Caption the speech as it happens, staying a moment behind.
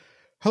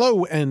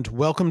Hello and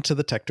welcome to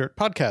the Tech Dirt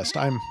Podcast.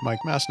 I'm Mike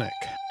Masnick.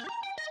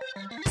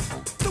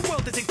 The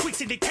world is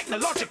increasingly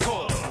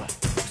technological,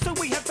 so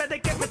we have better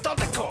get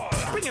methodical.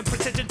 Bringing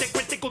precision to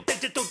critical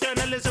digital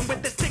journalism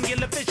with the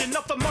singular vision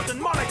of a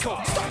modern monocle.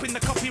 Stopping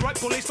the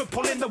copyright bullies from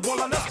pulling the wool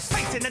on us.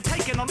 Facing and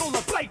taking on all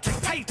the blatant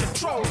patent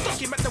trolls.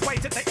 Document the ways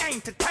that they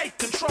aim to take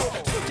control.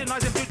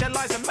 Scrutinize and view their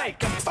lies and make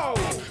them fold.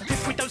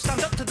 If we don't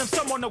stand up to them,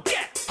 someone will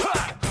get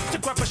hurt. So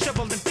grab a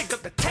shovel and dig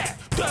up the tech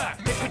dirt.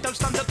 If we don't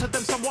stand up to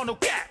them, someone will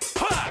get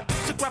hurt.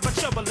 So grab a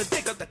shovel and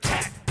dig up the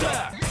tech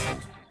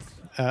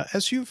dirt.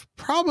 As you've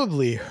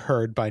probably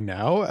heard by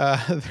now,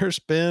 there's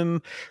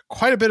been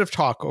quite a bit of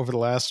talk over the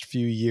last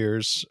few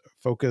years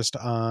focused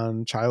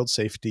on child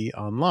safety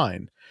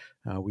online.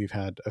 We've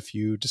had a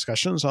few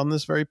discussions on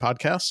this very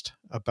podcast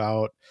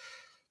about,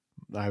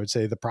 I would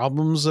say, the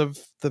problems of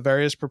the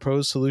various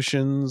proposed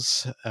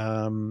solutions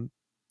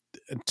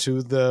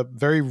to the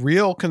very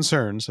real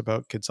concerns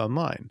about kids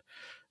online.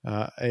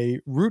 A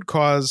root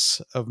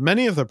cause of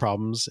many of the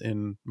problems,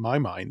 in my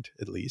mind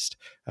at least,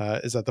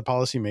 is that the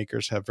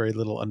policymakers have very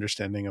little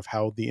understanding of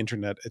how the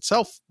internet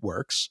itself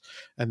works,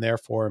 and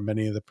therefore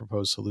many of the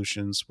proposed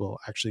solutions will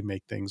actually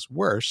make things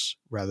worse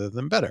rather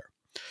than better.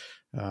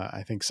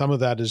 I think some of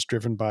that is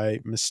driven by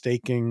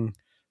mistaking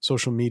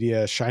social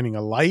media shining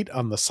a light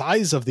on the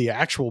size of the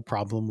actual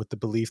problem with the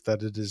belief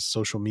that it is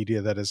social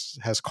media that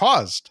has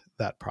caused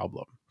that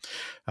problem.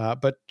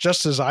 But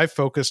just as I've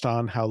focused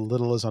on how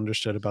little is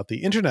understood about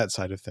the internet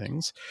side of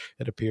things,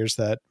 it appears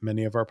that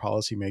many of our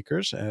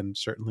policymakers, and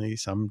certainly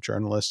some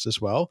journalists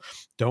as well,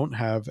 don't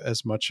have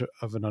as much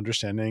of an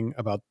understanding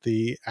about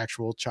the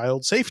actual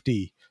child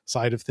safety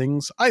side of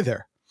things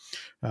either.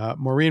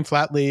 Maureen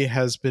Flatley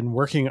has been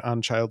working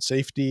on child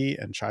safety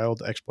and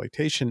child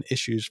exploitation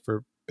issues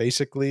for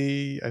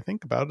basically, I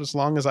think, about as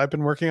long as I've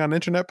been working on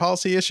internet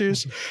policy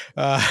issues.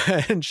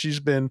 And she's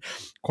been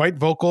quite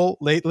vocal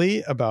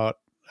lately about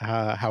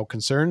how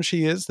concerned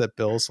she is that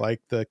bills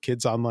like the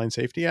Kids Online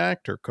Safety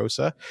Act, or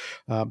KOSA,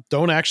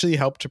 don't actually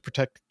help to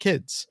protect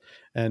kids.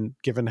 And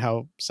given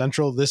how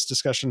central this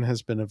discussion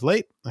has been of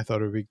late, I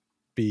thought it would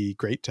be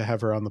great to have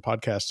her on the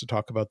podcast to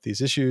talk about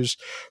these issues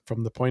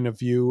from the point of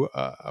view,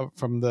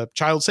 from the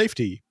child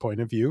safety point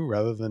of view,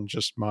 rather than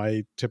just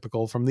my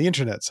typical from the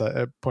internet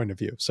point of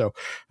view. So,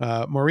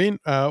 Maureen,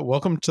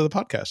 welcome to the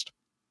podcast.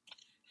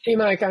 Hey,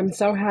 Mike, I'm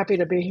so happy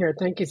to be here.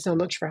 Thank you so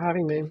much for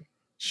having me.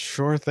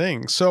 Sure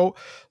thing. So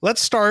let's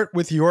start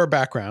with your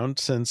background,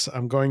 since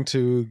I'm going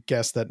to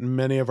guess that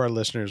many of our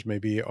listeners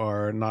maybe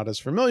are not as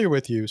familiar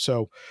with you.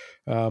 So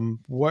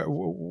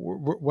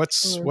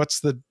what's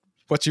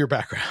your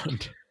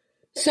background?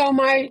 So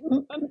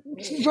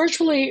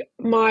virtually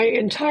my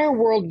entire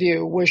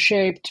worldview was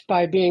shaped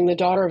by being the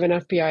daughter of an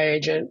FBI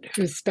agent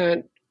who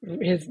spent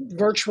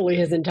virtually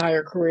his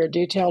entire career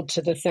detailed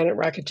to the Senate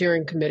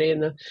Racketeering Committee in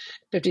the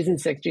 50s and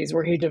 60s,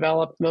 where he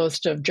developed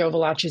most of Joe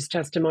Valachi's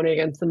testimony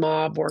against the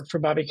mob, worked for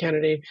Bobby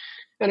Kennedy.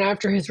 And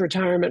after his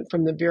retirement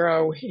from the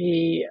Bureau,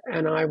 he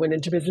and I went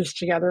into business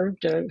together,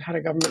 had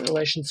a government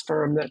relations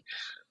firm that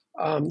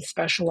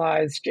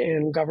specialized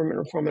in government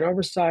reform and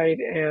oversight,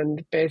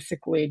 and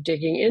basically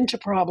digging into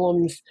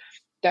problems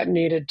that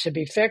needed to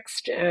be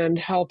fixed and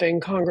helping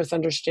Congress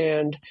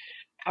understand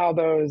how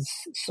those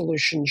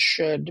solutions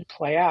should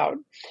play out.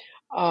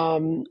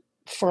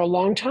 For a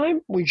long time,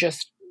 we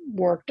just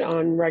worked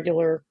on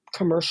regular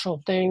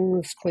commercial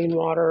things, clean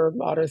water,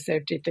 auto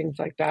safety, things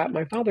like that.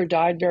 My father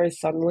died very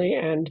suddenly,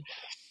 and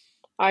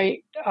I,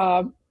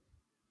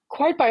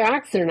 quite by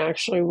accident,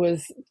 actually,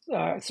 was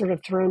sort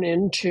of thrown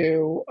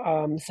into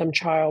some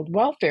child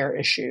welfare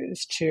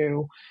issues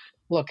to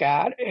look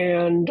at.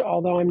 And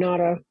although I'm not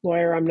a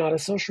lawyer, I'm not a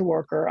social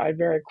worker, I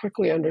very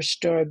quickly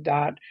understood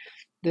that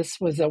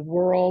this was a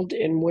world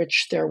in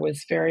which there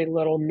was very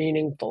little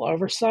meaningful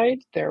oversight.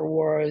 There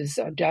was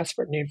a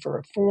desperate need for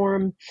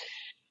reform.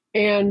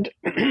 And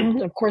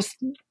of course,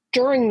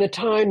 during the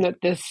time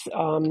that this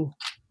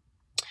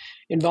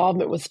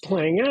involvement was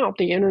playing out,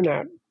 the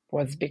internet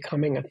was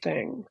becoming a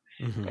thing.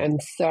 Mm-hmm.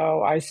 And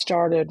so I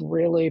started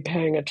really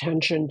paying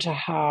attention to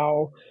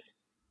how,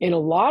 in a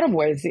lot of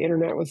ways, the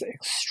internet was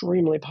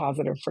extremely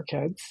positive for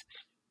kids,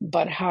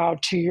 but how,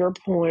 to your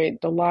point,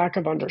 the lack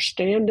of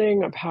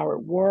understanding of how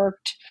it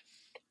worked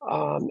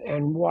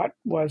and what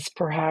was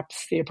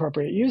perhaps the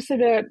appropriate use of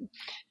it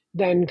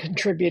then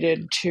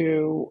contributed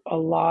to a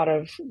lot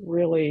of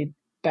really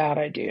bad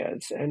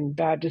ideas and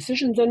bad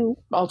decisions and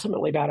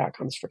ultimately bad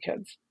outcomes for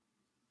kids.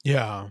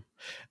 Yeah.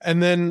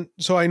 And then,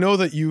 so I know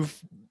that you've,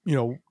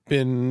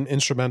 been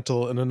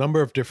instrumental in a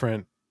number of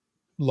different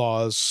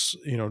laws,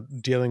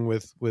 dealing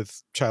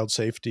with child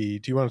safety.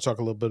 Do you want to talk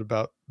a little bit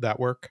about that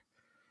work?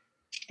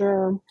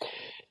 Sure.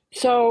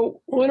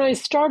 So when I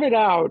started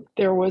out,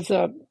 there was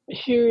a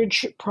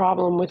huge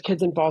problem with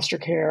kids in foster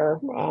care.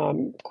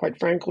 Quite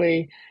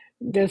frankly,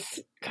 this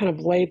kind of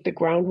laid the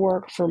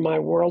groundwork for my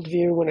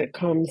worldview when it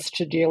comes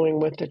to dealing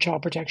with the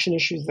child protection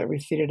issues that we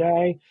see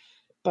today.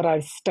 But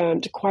I've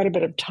spent quite a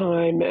bit of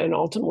time and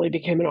ultimately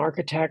became an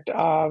architect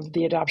of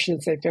the Adoption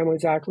and Safe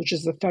Families Act, which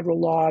is the federal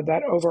law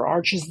that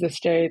overarches the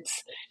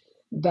states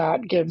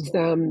that gives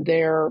them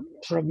their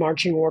sort of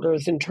marching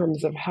orders in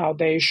terms of how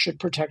they should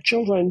protect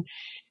children,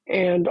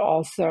 and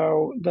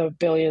also the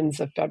billions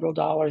of federal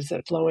dollars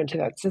that flow into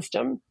that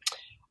system.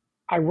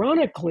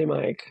 Ironically,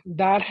 Mike,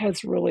 that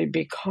has really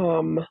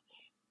become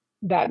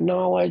that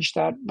knowledge,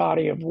 that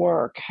body of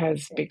work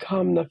has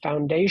become the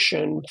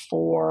foundation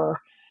for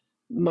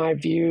my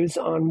views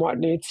on what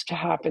needs to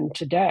happen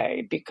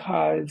today.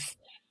 Because,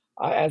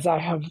 as I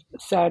have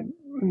said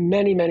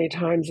many, many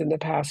times in the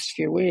past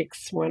few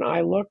weeks, when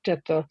I looked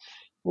at the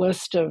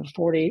list of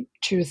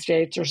 42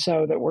 states or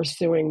so that were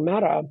suing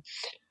Meta,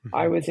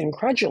 I was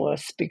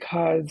incredulous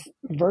because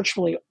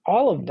virtually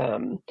all of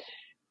them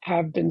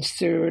have been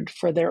sued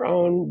for their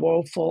own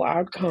woeful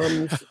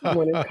outcomes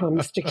when it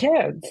comes to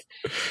kids.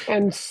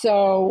 And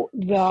so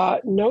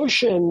the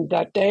notion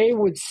that they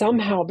would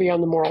somehow be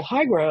on the moral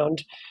high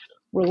ground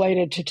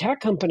related to tech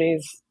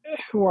companies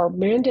who are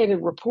mandated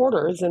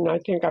reporters, and I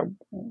think I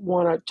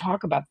want to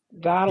talk about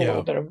that a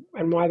little bit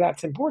and why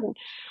that's important,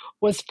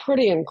 was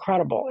pretty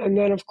incredible. And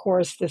then, of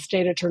course, the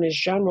state attorneys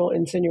general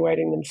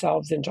insinuating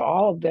themselves into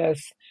all of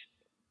this,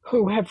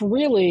 who have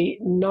really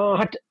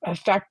not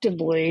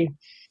effectively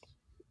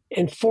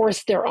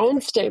enforced their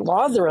own state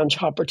laws around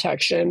child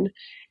protection.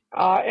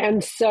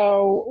 And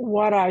so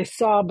what I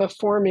saw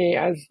before me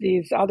as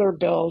these other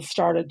bills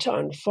started to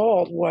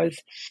unfold was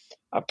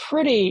a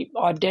pretty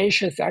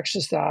audacious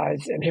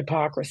exercise in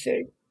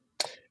hypocrisy.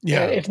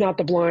 Yeah. If not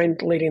the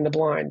blind leading the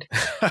blind.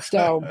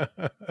 So,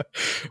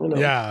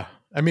 yeah.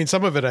 I mean,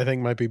 some of it I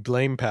think might be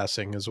blame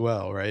passing as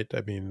well, right? I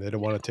mean, they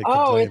don't want to take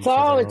the blame.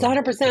 It's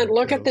 100%.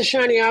 Look at the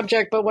shiny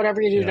object, but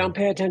whatever you do, don't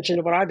pay attention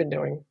to what I've been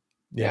doing.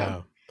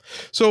 Yeah.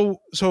 So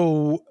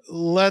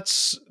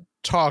let's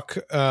talk.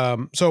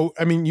 So,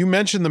 I mean, you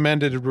mentioned the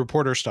mandated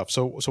reporter stuff.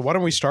 So why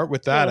don't we start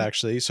with that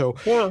actually? So,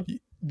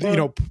 you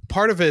know,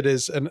 part of it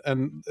is,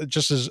 and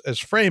just as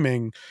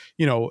framing,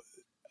 you know,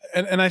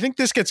 and I think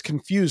this gets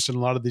confused in a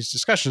lot of these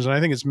discussions, and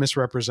I think it's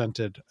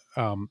misrepresented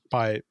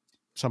by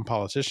some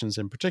politicians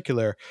in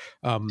particular.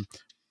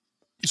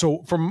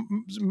 So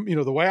from, you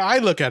know, the way I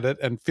look at it,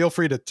 and feel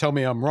free to tell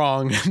me I'm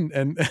wrong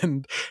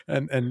and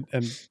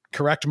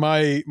correct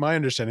my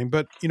understanding,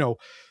 but you know,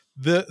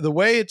 the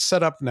way it's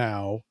set up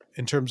now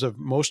in terms of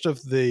most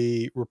of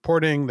the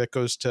reporting that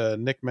goes to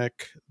NCMEC,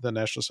 the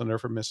National Center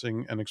for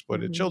Missing and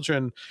Exploited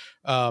Children,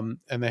 and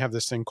they have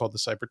this thing called the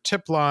Cyber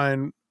Tip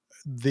Line.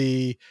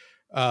 The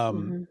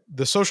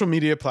social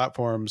media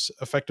platforms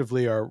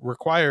effectively are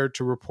required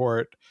to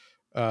report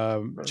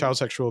child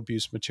sexual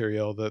abuse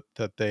material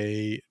that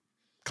they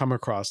come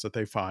across, that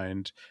they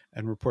find,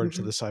 and report it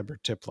to the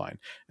Cyber Tip Line.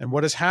 And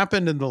what has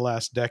happened in the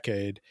last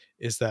decade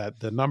is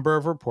that the number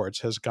of reports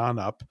has gone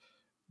up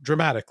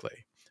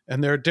dramatically.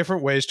 And there are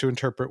different ways to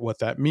interpret what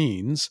that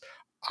means.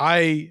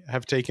 I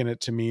have taken it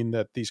to mean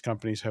that these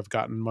companies have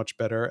gotten much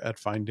better at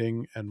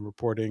finding and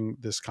reporting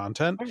this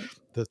content.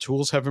 The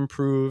tools have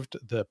improved,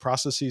 the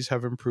processes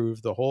have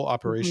improved, the whole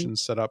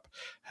operations setup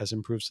has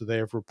improved, so they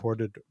have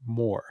reported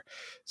more.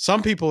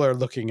 Some people are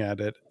looking at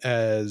it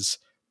as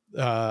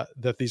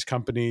that these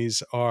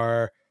companies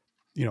are,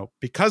 you know,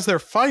 because they're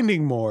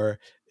finding more,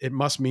 it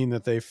must mean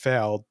that they've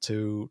failed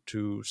to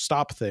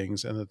stop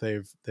things, and that they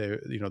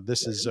you know,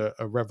 this is a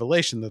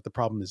revelation that the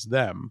problem is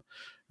them,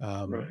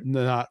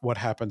 not what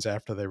happens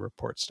after they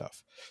report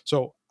stuff.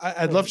 So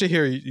I'd love to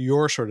hear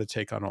your sort of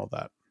take on all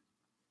that.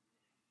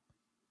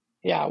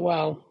 Yeah,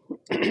 well,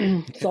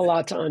 it's a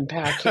lot to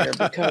unpack here,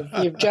 because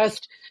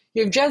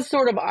you've just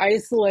sort of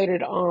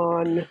isolated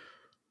on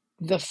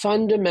the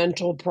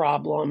fundamental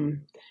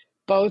problem,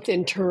 both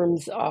in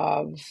terms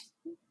of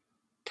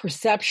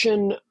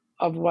perception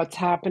of what's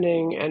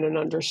happening and an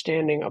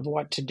understanding of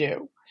what to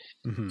do.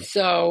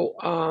 So,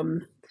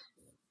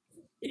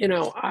 you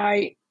know,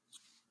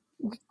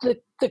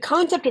 the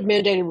concept of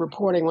mandated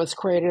reporting was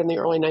created in the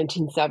early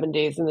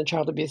 1970s in the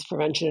Child Abuse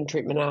Prevention and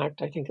Treatment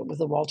Act. I think it was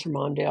the Walter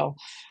Mondale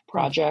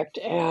project,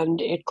 and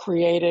it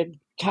created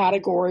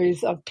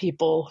categories of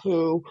people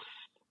who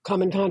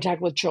come in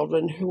contact with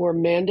children who were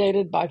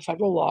mandated by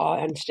federal law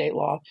and state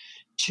law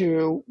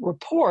to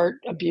report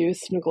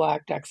abuse,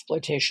 neglect,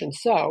 exploitation.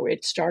 So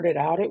it started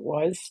out, it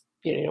was,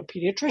 you know,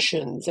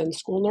 pediatricians and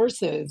school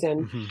nurses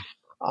and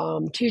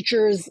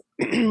teachers,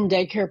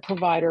 daycare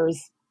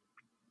providers.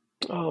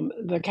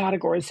 The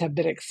categories have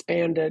been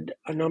expanded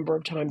a number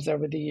of times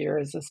over the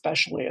years,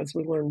 especially as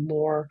we learn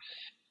more.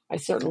 I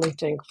certainly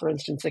think, for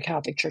instance, the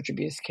Catholic Church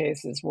abuse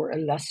cases were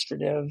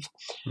illustrative,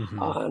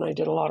 and I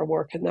did a lot of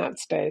work in that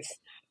space.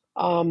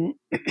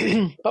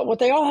 But what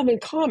they all have in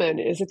common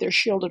is that they're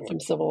shielded from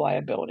civil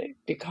liability,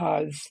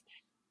 because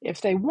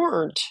if they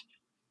weren't,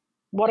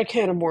 what a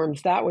can of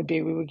worms that would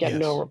be. We would get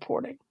no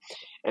reporting.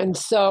 And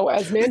so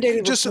as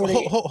mandated just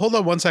reporting... hold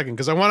on one second,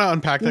 because I want to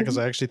unpack that, because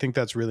I actually think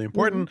that's really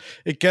important.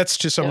 It gets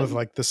to some of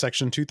like the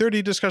Section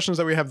 230 discussions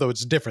that we have, though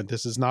it's different.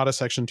 This is not a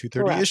Section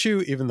 230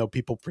 issue, even though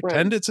people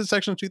pretend it's a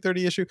Section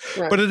 230 issue.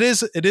 But it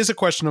is a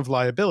question of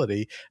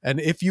liability. And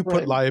if you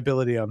put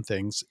liability on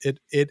things, it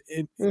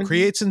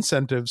creates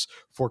incentives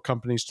for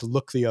companies to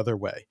look the other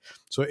way.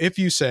 So if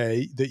you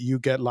say that you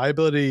get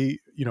liability,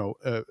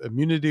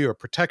 immunity or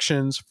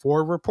protections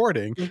for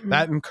reporting,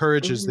 that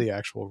encourages the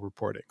actual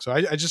reporting. So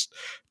I just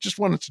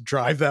wanted to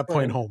drive that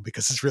point home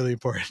because it's really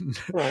important.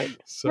 Right.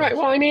 So. Right.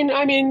 Well, I mean,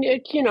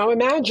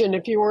 imagine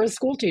if you were a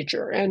school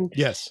teacher and,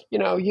 yes,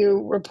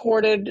 you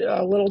reported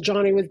little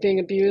Johnny was being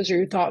abused, or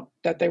you thought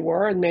that they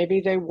were, and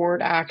maybe they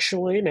weren't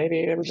actually,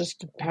 maybe they were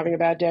just having a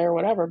bad day or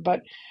whatever.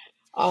 But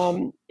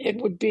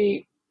it would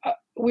be,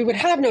 we would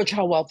have no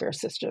child welfare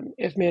system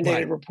if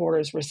mandated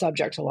reporters were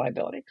subject to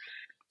liability.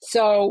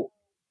 So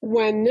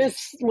when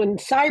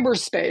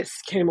cyberspace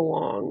came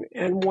along,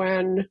 and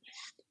when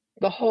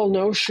the whole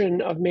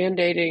notion of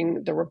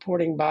mandating the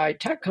reporting by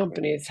tech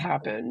companies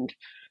happened,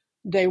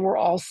 they were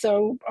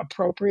also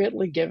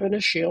appropriately given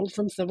a shield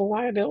from civil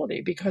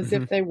liability, because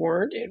if they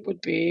weren't, it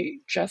would be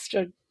just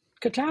a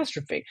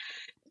catastrophe.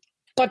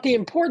 But the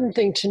important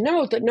thing to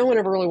note that no one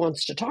ever really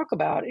wants to talk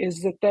about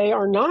is that they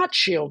are not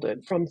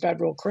shielded from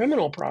federal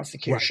criminal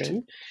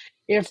prosecution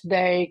if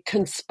they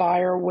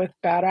conspire with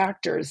bad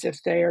actors,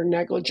 if they are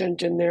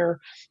negligent in their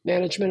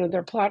management of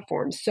their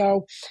platforms.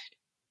 So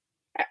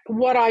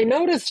what I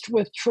noticed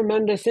with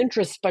tremendous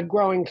interest but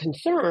growing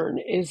concern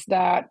is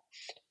that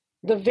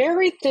the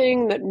very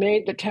thing that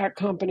made the tech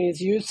companies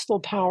useful,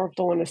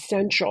 powerful, and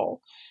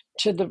essential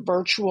to the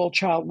virtual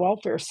child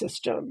welfare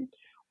system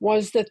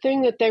was the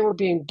thing that they were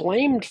being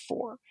blamed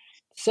for.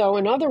 So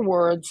in other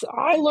words,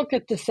 I look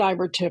at the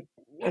cyber tip,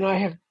 and I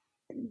have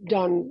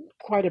done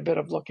quite a bit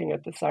of looking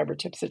at the cyber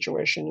tip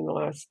situation in the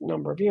last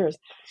number of years.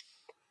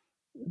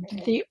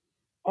 The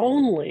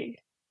only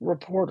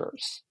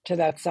reporters to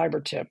that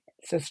cyber tip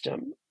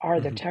system are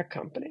the tech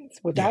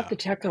companies. Without the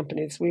tech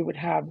companies, we would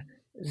have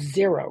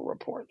zero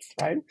reports,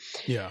 right?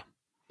 Yeah.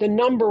 The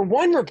number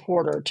one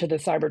reporter to the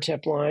cyber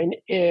tip line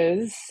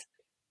is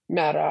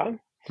Meta.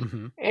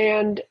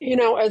 And,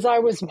 as I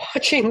was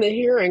watching the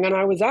hearing, and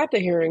I was at the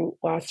hearing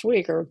last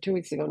week or 2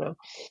 weeks ago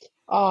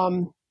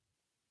now,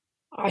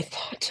 I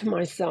thought to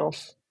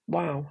myself,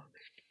 wow,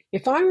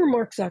 if I were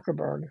Mark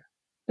Zuckerberg,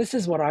 this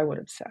is what I would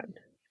have said.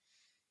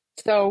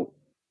 So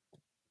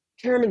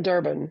Chairman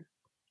Durbin,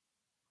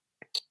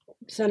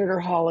 Senator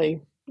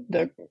Hawley,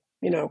 the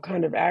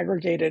kind of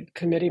aggregated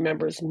committee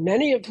members,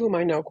 many of whom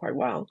I know quite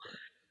well,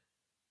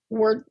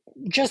 were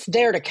just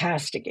there to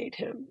castigate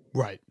him.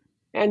 Right.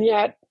 And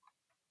yet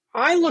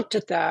I looked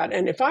at that,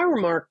 and if I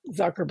were Mark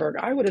Zuckerberg,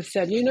 I would have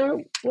said,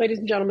 ladies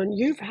and gentlemen,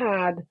 you've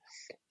had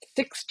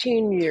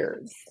 16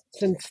 years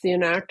since the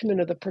enactment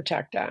of the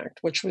PROTECT Act,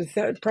 which was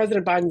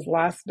President Biden's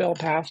last bill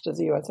passed as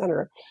a U.S.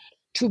 Senator,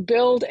 to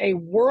build a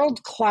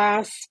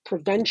world-class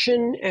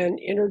prevention and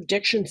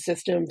interdiction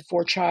system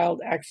for child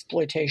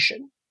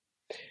exploitation.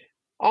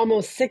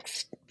 Almost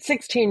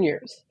 16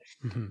 years.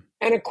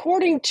 And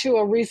according to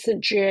a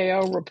recent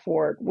GAO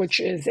report,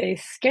 which is a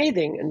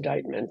scathing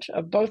indictment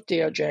of both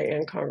DOJ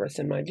and Congress,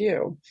 in my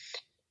view,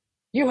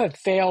 you have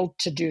failed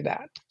to do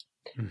that.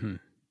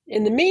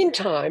 In the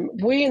meantime,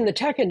 we in the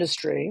tech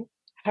industry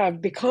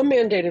have become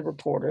mandated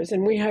reporters,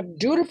 and we have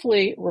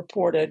dutifully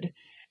reported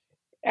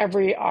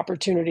every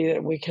opportunity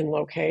that we can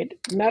locate.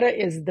 Meta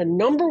is the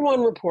number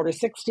one reporter.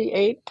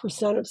 68%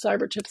 of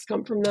cyber tips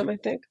come from them, I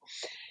think.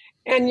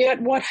 And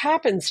yet what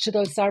happens to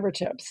those cyber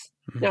tips?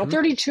 Now,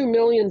 32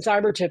 million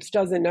cyber tips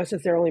doesn't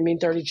necessarily mean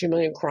 32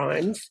 million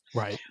crimes.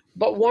 Right.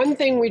 But one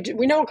thing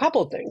we know a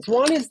couple of things.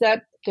 One is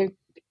that the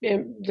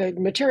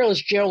material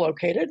is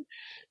geolocated.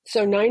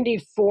 So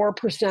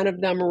 94%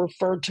 of them are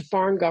referred to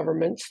foreign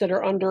governments that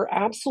are under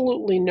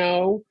absolutely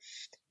no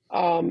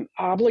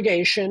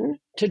obligation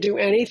to do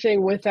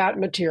anything with that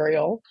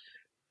material,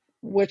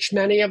 which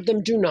many of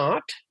them do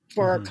not,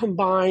 for a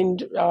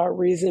combined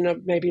reason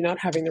of maybe not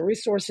having the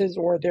resources,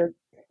 or they're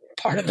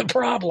part of the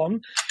problem.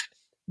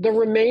 The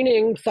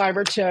remaining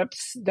cyber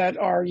tips that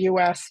are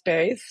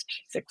U.S.-based,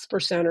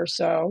 6% or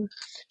so,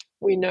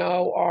 we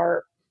know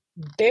are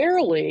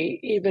barely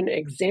even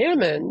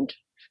examined,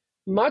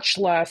 much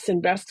less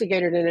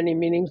investigated in any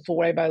meaningful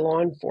way by law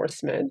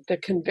enforcement. The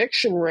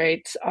conviction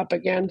rates up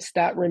against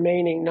that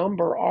remaining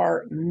number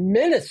are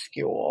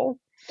minuscule.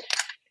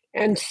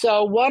 And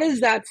so what does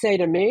that say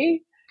to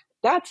me?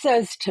 That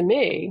says to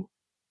me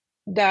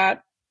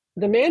that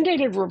the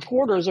mandated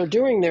reporters are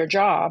doing their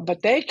job,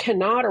 but they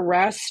cannot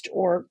arrest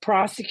or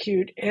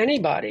prosecute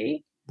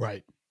anybody.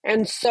 Right.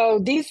 And so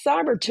these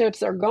cyber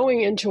tips are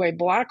going into a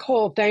black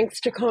hole thanks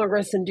to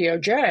Congress and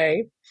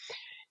DOJ.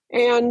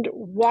 And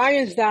why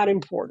is that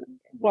important?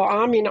 Well,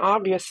 I mean,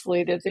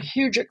 obviously, there's a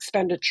huge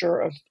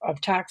expenditure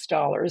of tax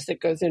dollars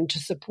that goes into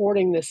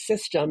supporting this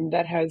system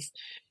that has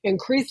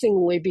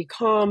increasingly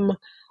become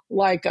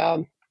like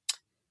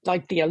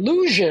the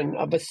illusion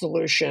of a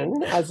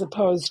solution as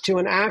opposed to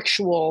an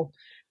actual,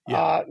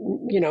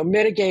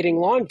 mitigating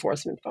law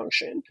enforcement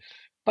function.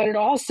 But it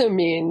also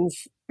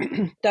means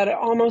that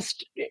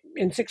almost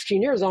in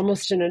 16 years,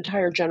 almost an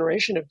entire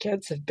generation of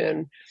kids have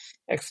been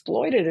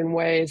exploited in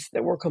ways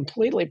that were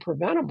completely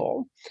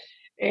preventable.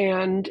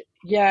 And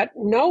yet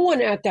no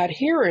one at that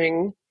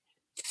hearing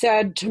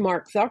said to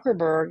Mark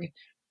Zuckerberg,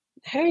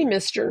 hey,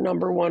 Mr.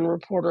 Number One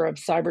Reporter of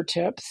Cyber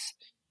Tips,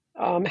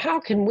 how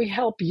can we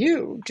help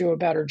you do a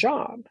better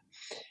job?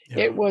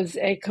 It was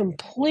a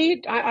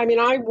complete, I mean,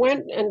 I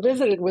went and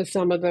visited with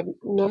some of the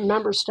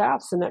member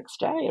staffs the next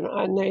day,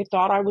 and they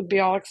thought I would be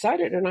all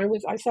excited. And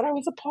I said I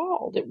was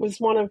appalled. It was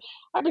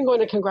I've been going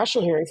to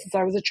congressional hearings since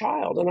I was a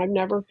child, and I've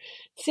never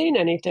seen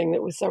anything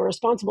that was so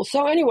irresponsible.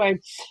 So anyway,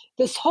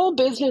 this whole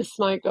business,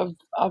 Mike,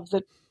 of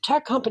the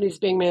tech companies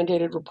being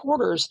mandated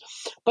reporters,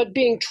 but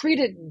being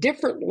treated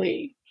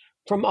differently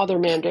from other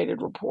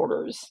mandated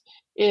reporters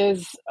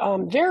is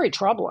very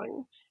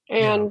troubling.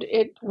 And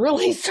it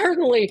really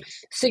certainly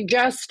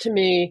suggests to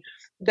me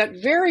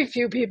that very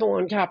few people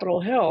on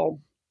Capitol Hill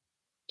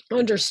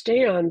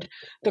understand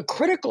the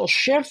critical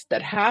shift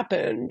that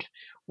happened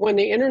when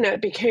the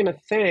internet became a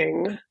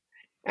thing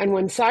and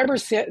when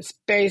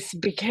cyberspace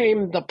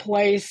became the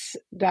place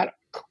that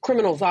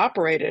criminals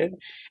operated.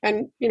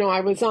 And,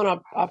 I was on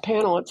a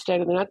panel at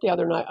State of the Net the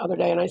other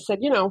day, and I said,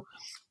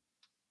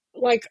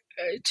 like,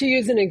 to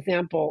use an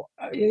example,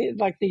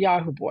 like the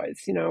Yahoo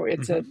Boys,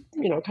 it's a,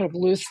 kind of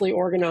loosely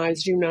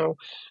organized,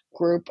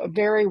 group, a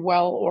very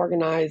well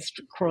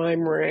organized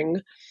crime ring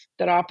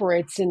that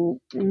operates in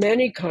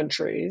many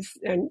countries.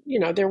 And,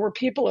 there were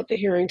people at the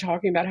hearing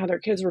talking about how their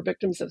kids were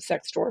victims of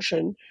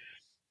sextortion.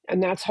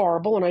 And that's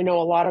horrible. And I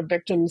know a lot of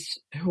victims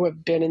who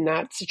have been in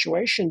that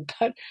situation.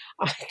 But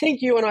I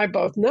think you and I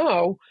both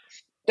know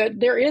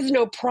that there is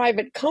no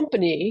private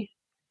company,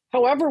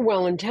 however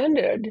well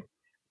intended,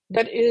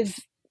 that is,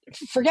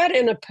 forget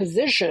in a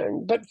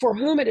position, but for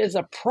whom it is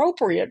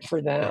appropriate for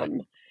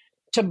them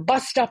to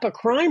bust up a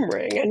crime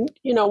ring. And,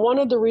 one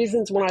of the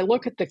reasons when I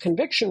look at the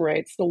conviction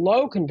rates, the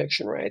low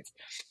conviction rates,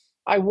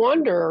 I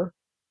wonder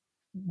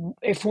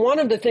if one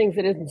of the things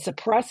that isn't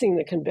suppressing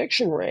the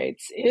conviction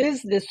rates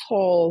is this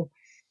whole,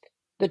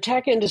 the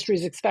tech industry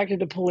is expected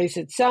to police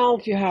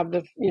itself. You have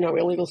the,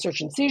 illegal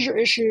search and seizure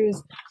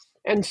issues.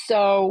 And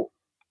so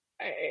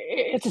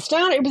it's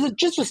astounding. It was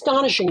just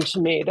astonishing to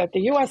me that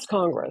the U.S.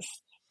 Congress,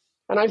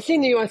 and I've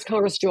seen the U.S.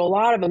 Congress do a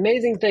lot of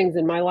amazing things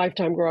in my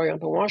lifetime growing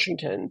up in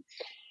Washington,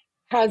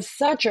 has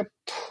such a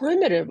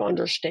primitive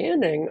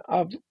understanding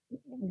of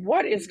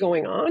what is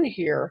going on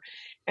here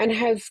and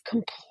has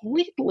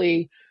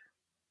completely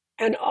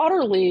and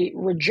utterly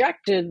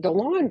rejected the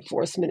law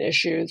enforcement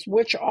issues,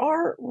 which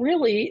are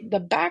really the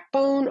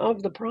backbone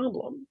of the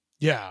problem.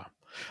 Yeah.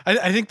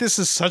 I think this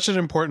is such an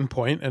important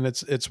point, and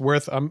it's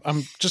worth. I'm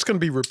just going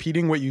to be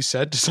repeating what you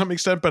said to some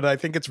extent, but I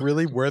think it's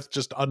really worth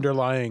just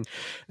underlining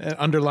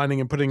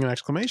and putting an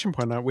exclamation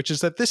point on it, which is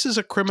that this is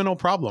a criminal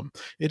problem.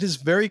 It is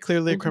very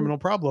clearly a criminal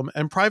problem,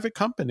 and private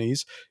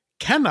companies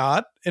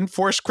cannot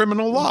enforce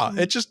criminal law.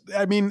 It just,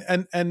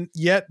 and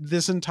yet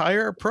this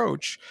entire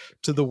approach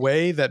to the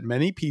way that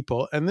many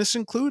people, and this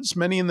includes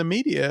many in the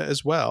media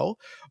as well,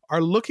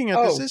 are looking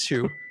at this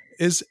issue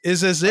is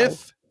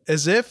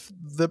as if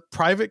the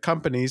private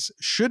companies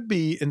should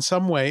be in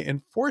some way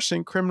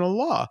enforcing criminal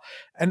law.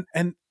 And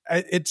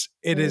it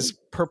is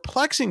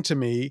perplexing to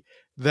me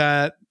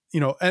that,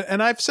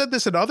 and I've said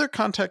this in other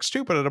contexts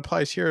too, but it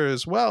applies here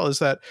as well, is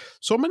that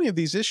so many of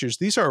these issues,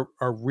 these are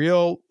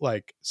real,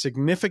 like,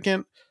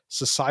 significant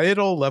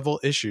societal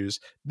level issues.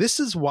 This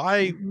is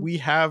why we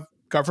have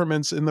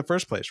governments in the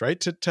first place, right?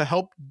 To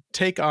help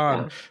take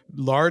on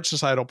large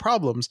societal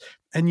problems.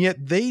 And yet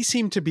they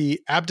seem to be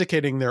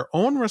abdicating their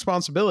own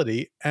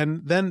responsibility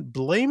and then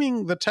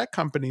blaming the tech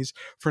companies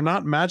for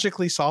not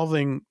magically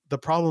solving the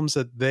problems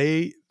that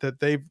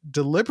they've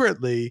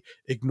deliberately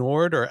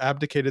ignored or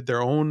abdicated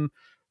their own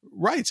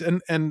rights.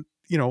 And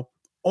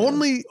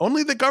only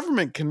the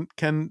government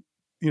can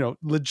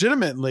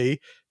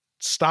legitimately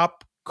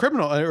stop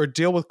criminal or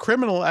deal with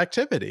criminal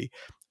activity.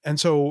 And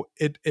so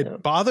it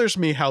bothers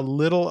me how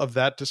little of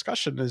that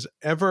discussion is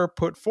ever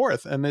put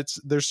forth. And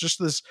there's just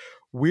this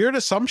weird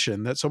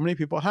assumption that so many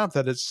people have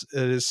that it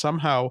is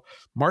somehow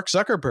Mark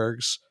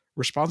Zuckerberg's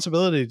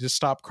responsibility to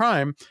stop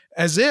crime,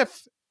 as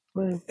if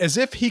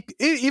he,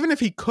 even if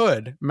he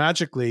could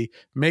magically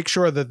make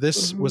sure that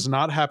this was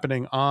not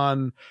happening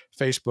on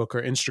Facebook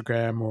or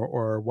Instagram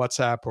or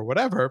WhatsApp or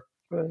whatever,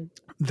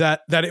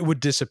 that it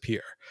would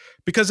disappear.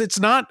 Because it's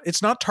not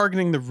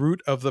targeting the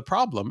root of the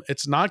problem.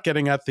 It's not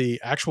getting at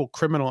the actual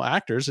criminal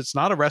actors. It's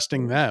not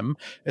arresting them.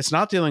 It's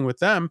not dealing with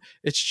them.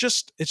 It's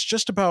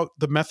just about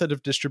the method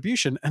of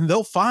distribution, and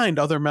they'll find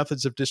other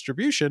methods of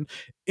distribution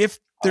if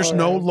there's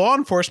no law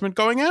enforcement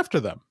going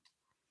after them.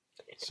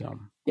 So,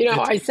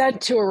 I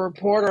said to a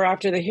reporter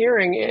after the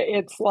hearing,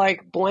 it's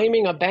like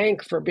blaming a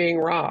bank for being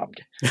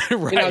robbed.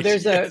 Right.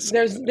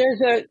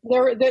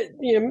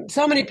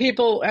 So many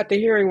people at the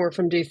hearing were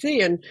from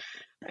DC, and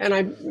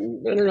I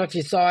don't know if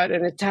you saw it,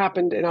 and it's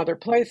happened in other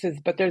places,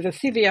 but there's a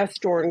CVS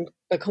store in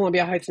the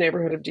Columbia Heights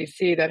neighborhood of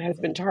DC that has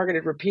been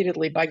targeted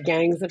repeatedly by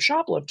gangs of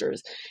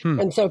shoplifters.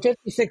 And so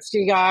 50,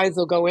 60 guys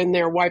will go in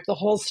there, wipe the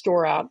whole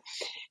store out.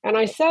 And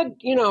I said,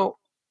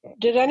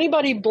 did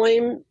anybody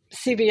blame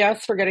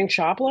CVS for getting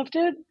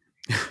shoplifted?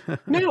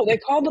 No, they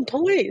called the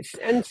police.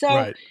 And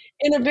so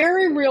in a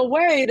very real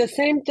way, the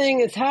same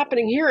thing is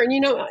happening here.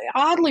 And,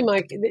 oddly,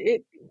 Mike,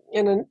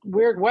 in a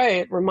weird way,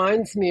 it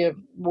reminds me of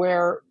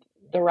where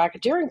the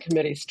racketeering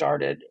committee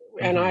started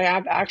and I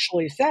have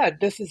actually said,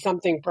 this is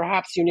something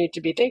perhaps you need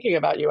to be thinking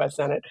about, U.S.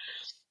 Senate.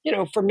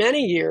 For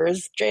many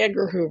years, J.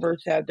 Edgar Hoover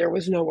said there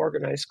was no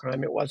organized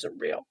crime. It wasn't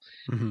real.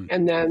 Mm-hmm.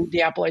 And then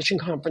the Appalachian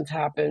Conference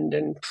happened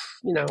and,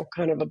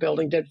 kind of a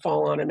building did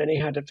fall on him and he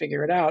had to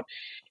figure it out.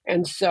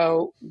 And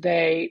so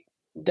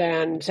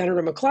then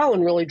Senator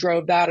McClellan really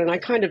drove that. And I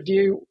kind of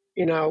view,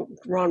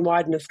 Ron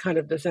Wyden as kind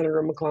of the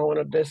Senator McClellan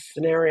of this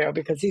scenario,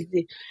 because he's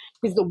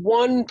the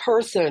one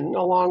person,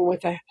 along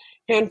with a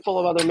handful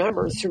of other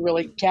members, who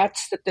really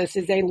gets that this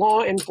is a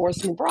law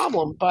enforcement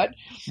problem. But,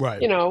 Right.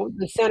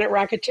 The Senate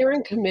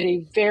Racketeering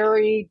Committee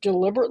very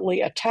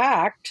deliberately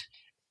attacked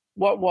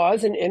what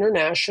was an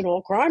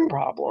international crime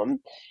problem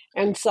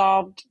and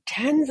solved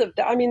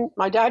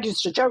my dad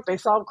used to joke, they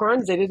solved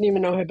crimes they didn't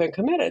even know had been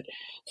committed.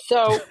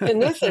 So in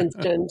this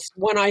instance,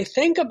 when I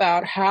think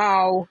about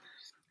how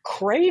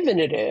craven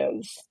it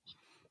is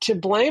to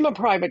blame a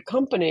private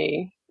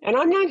company, and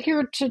I'm not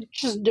here to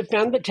just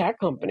defend the tech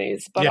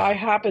companies, but I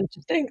happen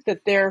to think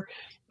that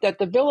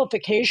the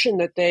vilification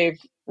that they've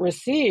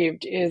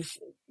received is,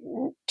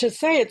 to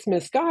say it's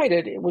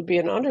misguided, it would be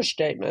an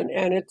understatement.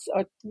 And it's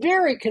a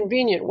very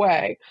convenient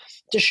way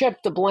to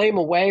shift the blame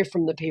away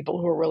from the people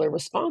who are really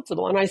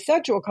responsible. And I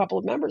said to a couple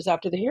of members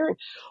after the hearing,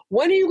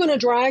 when are you going to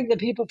drag the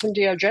people from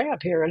DOJ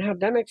up here and have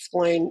them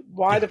explain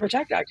why the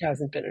PROTECT Act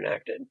hasn't been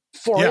enacted,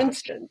 for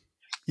instance?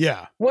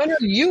 Yeah. When are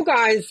you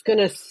guys going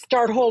to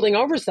start holding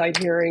oversight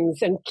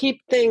hearings and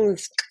keep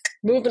things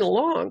moving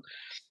along?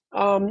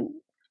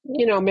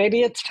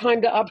 Maybe it's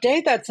time to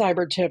update that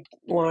cyber tip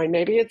line.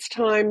 Maybe it's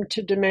time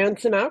to demand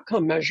some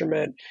outcome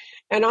measurement.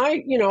 And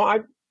I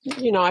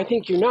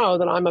think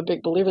that I'm a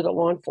big believer that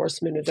law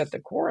enforcement is at the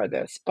core of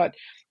this. But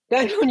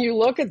then when you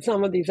look at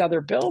some of these other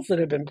bills that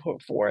have been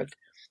put forth,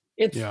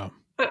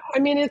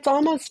 it's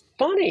almost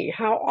funny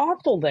how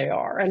awful they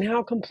are and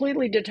how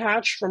completely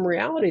detached from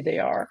reality they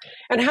are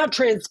and how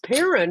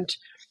transparent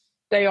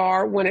they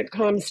are when it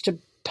comes to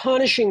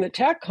punishing the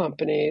tech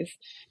companies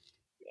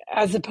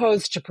as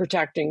opposed to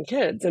protecting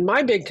kids. And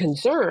my big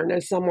concern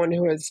as someone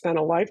who has spent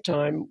a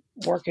lifetime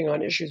working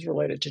on issues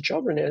related to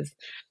children is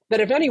that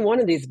if any one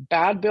of these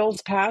bad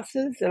bills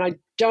passes, and I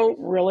don't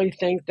really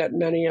think that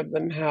many of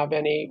them have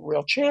any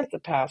real chance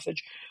of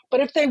passage, but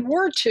if they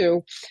were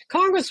to,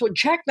 Congress would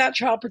check that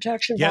child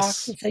protection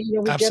box and say,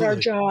 we did our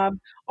job.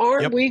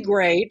 Aren't we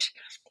great?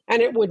 And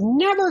it would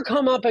never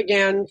come up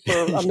again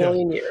for a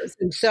million years.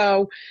 And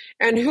so,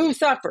 and who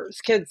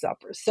suffers? Kids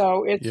suffer.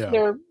 So we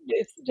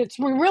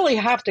really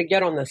have to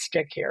get on the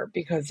stick here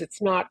because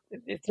it's not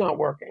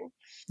working.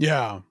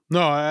 Yeah,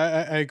 no,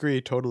 I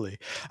agree totally.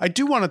 I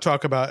do want to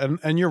talk about,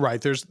 and you're right,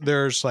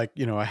 there's like,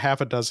 a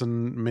half a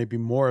dozen, maybe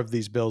more of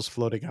these bills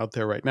floating out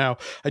there right now.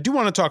 I do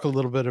want to talk a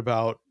little bit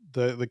about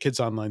the Kids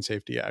Online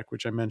Safety Act,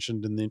 which I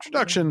mentioned in the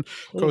introduction,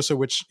 KOSA,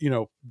 which,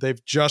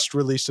 they've just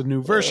released a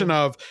new version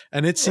of,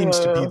 and it seems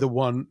to be the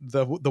one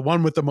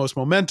with the most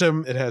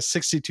momentum. It has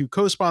 62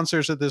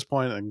 co-sponsors at this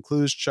point. It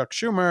includes Chuck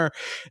Schumer.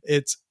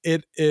 If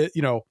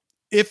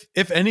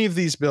any of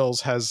these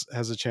bills has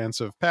a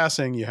chance of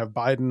passing, you have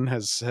Biden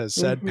has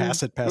said,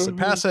 pass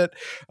it.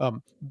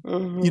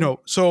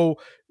 So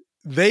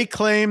they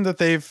claim that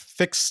they've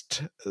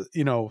fixed,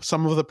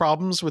 some of the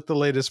problems with the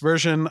latest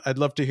version. I'd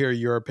love to hear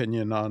your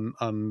opinion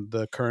on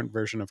the current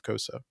version of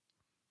KOSA.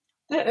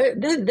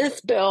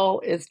 This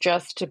bill is,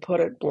 just to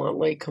put it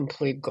bluntly,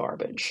 complete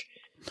garbage.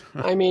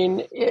 I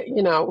mean,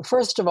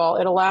 first of all,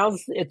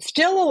 it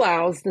still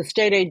allows the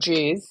state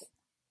AGs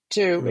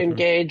to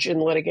engage in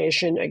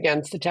litigation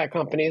against the tech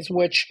companies,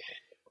 which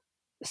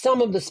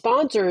some of the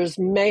sponsors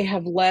may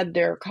have led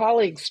their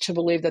colleagues to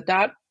believe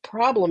that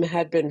problem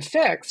had been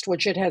fixed,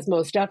 which it has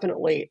most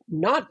definitely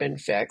not been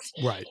fixed.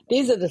 Right.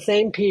 These are the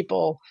same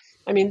people.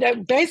 I mean,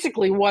 that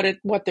basically what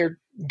they're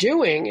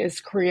doing is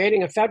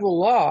creating a federal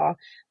law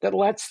that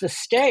lets the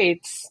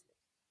states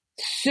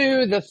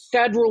sue the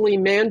federally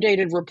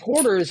mandated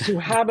reporters who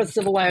have a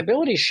civil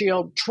liability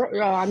shield.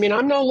 I'm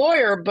no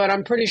lawyer, but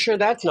I'm pretty sure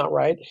that's not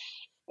right.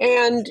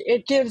 And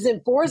it gives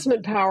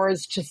enforcement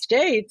powers to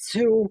states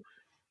who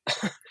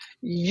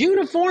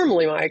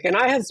uniformly, Mike, and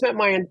I have spent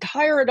my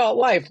entire adult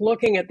life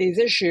looking at these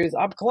issues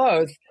up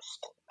close,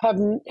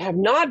 have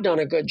not done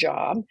a good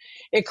job.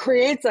 It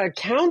creates a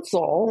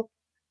council,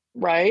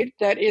 right,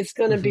 that is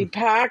going to be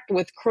packed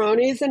with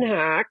cronies and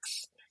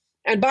hacks.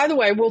 And by the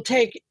way, will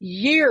take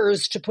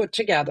years to put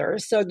together.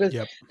 So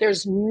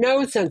there's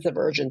no sense of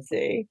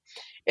urgency.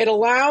 It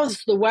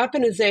allows the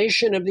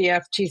weaponization of the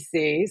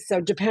FTC. So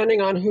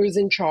depending on who's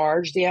in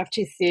charge, the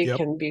FTC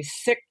can be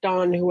sicked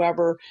on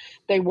whoever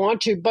they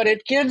want to, but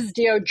it gives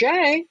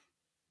DOJ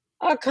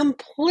a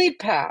complete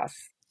pass.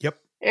 Yep.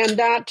 And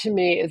that to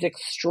me is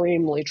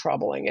extremely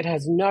troubling. It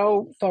has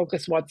no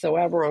focus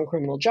whatsoever on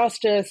criminal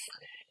justice.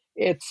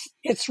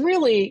 It's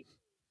really,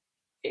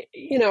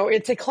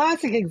 it's a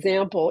classic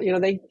example.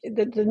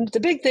 The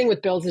big thing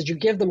with bills is you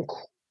give them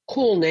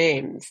cool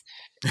names.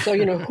 So,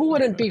 who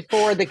wouldn't be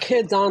for the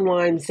Kids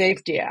Online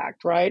Safety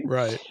Act, right?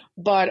 Right.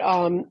 But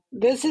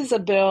this is a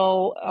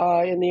bill,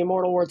 in the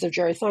immortal words of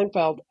Jerry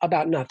Seinfeld,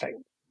 about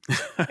nothing.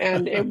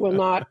 And it will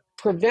not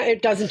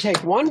it doesn't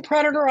take one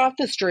predator off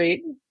the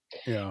street.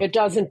 Yeah. It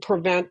doesn't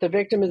prevent the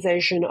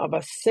victimization of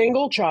a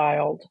single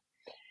child.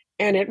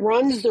 And it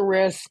runs the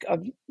risk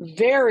of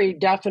very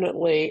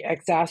definitely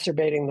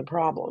exacerbating the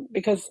problem.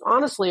 Because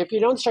honestly, if you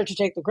don't start to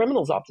take the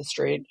criminals off the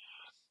street,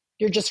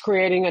 you're just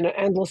creating an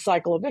endless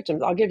cycle of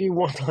victims. I'll give you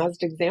one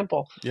last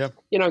example. Yep.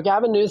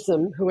 Gavin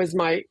Newsom, who is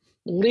my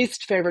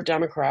least favorite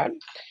Democrat,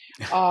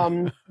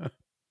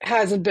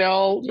 has a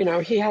bill.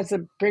 He has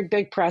a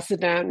big press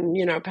event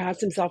and,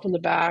 pats himself on the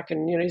back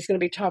and, he's going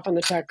to be tough on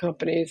the tech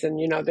companies and,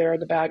 they're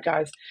the bad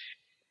guys.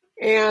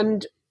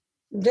 And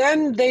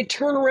then they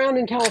turn around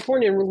in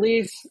California and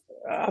release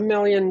 1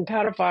 million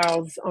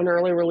pedophiles on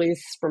early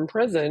release from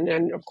prison.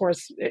 And of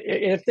course,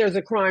 if there's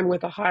a crime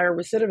with a higher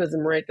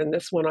recidivism rate than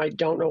this one, I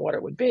don't know what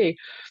it would be.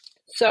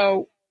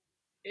 So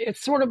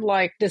it's sort of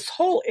like this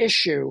whole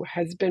issue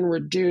has been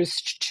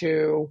reduced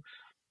to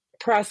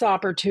press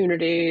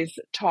opportunities,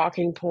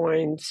 talking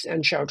points,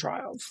 and show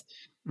trials.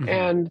 Mm-hmm.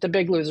 And the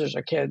big losers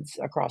are kids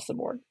across the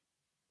board.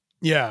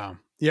 Yeah.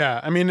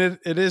 Yeah. I mean,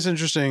 it is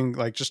interesting,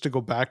 like, just to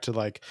go back to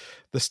like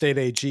the state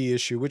AG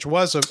issue, which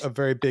was a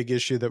very big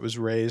issue that was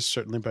raised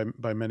certainly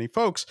by many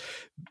folks.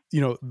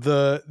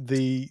 The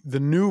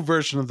new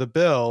version of the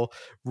bill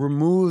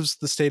removes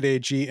the state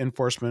AG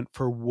enforcement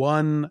for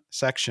one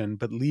section,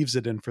 but leaves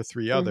it in for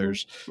three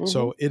others. Mm-hmm.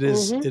 So it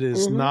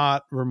is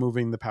not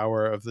removing the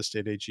power of the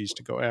state AGs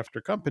to go after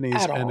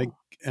companies.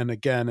 And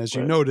again, as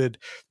you noted,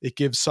 it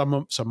gives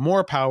some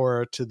more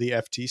power to the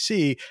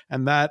FTC,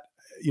 and that,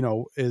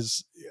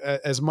 is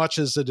as much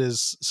as it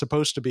is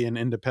supposed to be an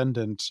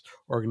independent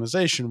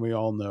organization. We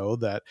all know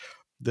that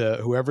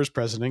whoever's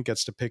president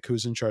gets to pick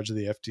who's in charge of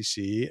the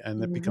FTC, and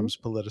that becomes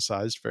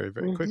politicized very,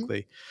 very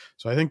quickly.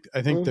 So I think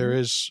there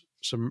is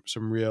some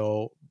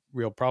real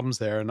problems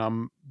there, and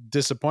I'm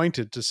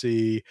disappointed to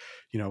see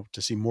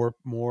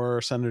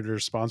more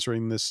senators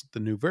sponsoring the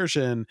new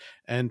version,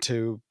 and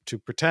to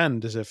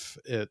pretend as if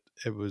it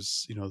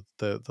was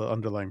the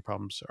underlying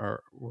problems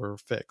were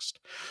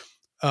fixed.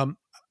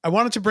 I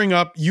wanted to bring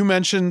up, you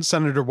mentioned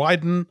Senator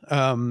Wyden.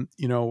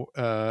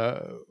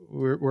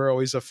 We're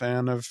always a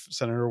fan of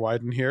Senator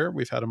Wyden here.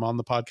 We've had him on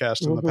the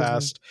podcast in the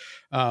past.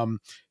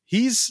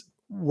 He's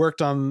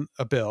worked on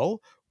a bill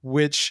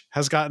which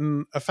has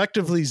gotten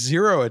effectively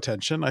zero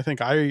attention. I think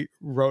I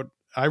wrote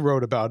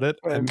about it,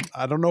 and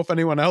I don't know if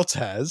anyone else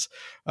has.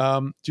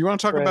 Do you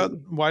want to talk about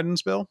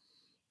Wyden's bill?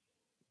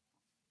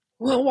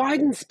 Well,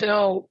 Wyden's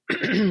bill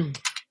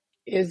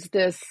is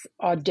this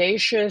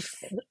audacious,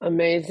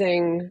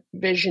 amazing,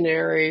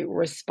 visionary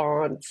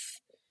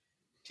response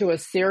to a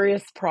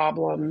serious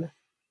problem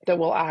that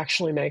will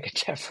actually make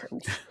a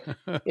difference.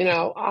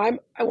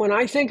 When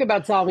I think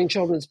about solving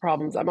children's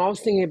problems, I'm always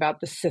thinking about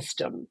the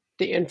system,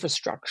 the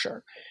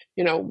infrastructure,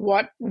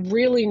 what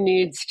really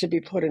needs to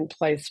be put in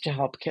place to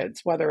help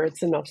kids, whether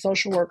it's enough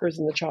social workers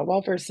in the child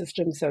welfare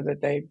system so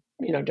that they,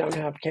 don't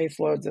have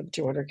caseloads of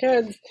 200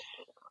 kids,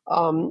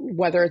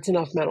 whether it's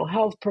enough mental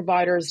health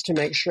providers to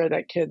make sure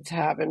that kids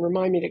have, and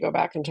remind me to go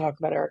back and talk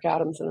about Eric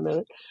Adams in a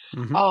minute,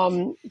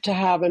 to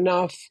have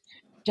enough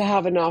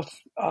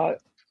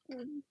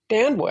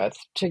bandwidth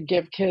to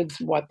give kids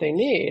what they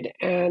need.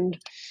 And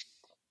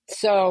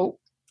Senator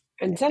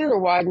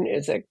Wyden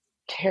is a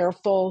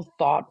careful,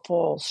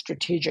 thoughtful,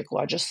 strategic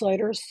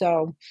legislator.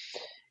 So,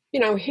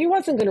 he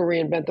wasn't going to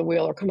reinvent the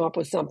wheel or come up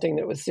with something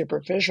that was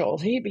superficial.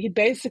 He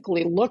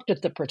basically looked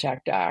at the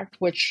PROTECT Act,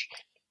 which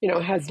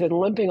has been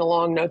limping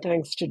along, no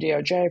thanks to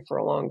DOJ, for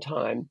a long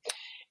time.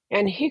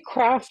 And he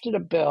crafted a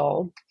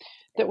bill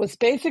that was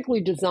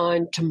basically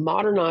designed to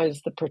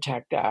modernize the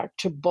PROTECT Act,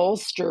 to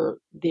bolster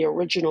the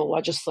original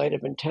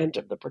legislative intent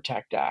of the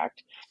PROTECT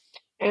Act,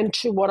 and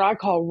to what I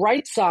call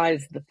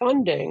right-size the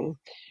funding,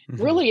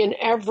 really in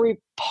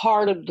every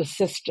part of the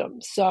system.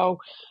 So,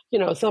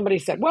 somebody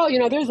said, well,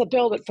 there's a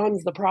bill that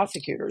funds the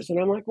prosecutors. And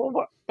I'm like,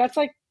 well, that's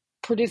like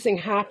producing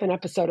half an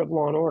episode of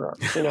Law and Order.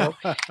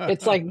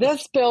 It's like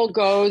this bill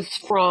goes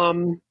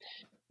from,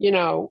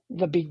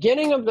 the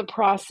beginning of the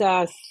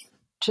process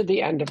to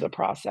the end of the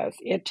process.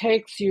 It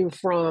takes you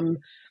from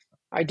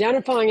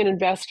identifying and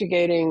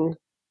investigating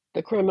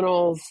the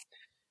criminals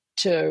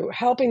to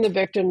helping the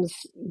victims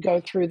go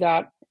through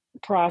that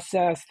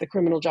process, the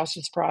criminal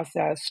justice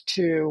process,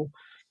 to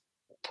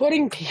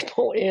putting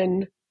people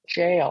in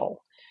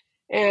jail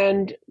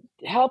and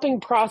helping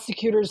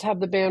prosecutors have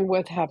the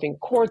bandwidth, having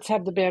courts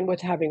have the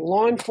bandwidth, having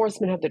law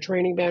enforcement have the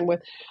training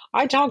bandwidth.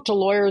 I talk to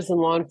lawyers and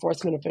law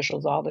enforcement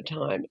officials all the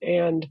time,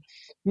 and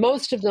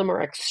most of them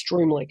are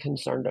extremely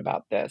concerned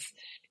about this.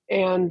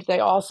 And they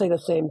all say the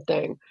same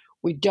thing.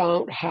 We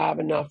don't have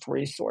enough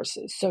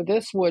resources. So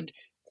this would,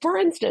 for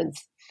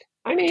instance,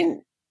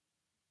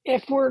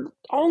 if we're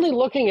only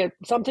looking at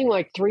something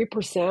like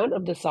 3%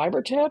 of the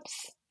cyber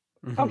tips,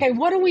 okay,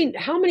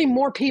 how many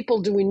more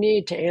people do we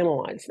need to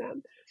analyze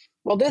them?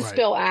 Well, this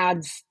bill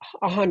adds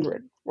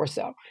 100 or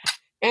so.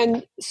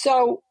 And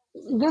so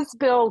this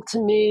bill to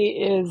me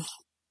is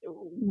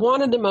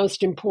one of the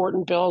most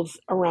important bills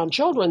around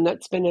children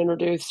that's been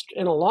introduced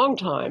in a long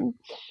time.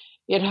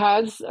 It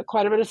has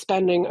quite a bit of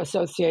spending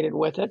associated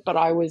with it, but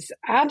I was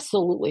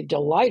absolutely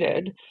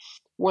delighted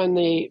when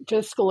the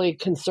fiscally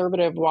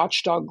conservative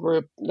watchdog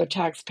group, the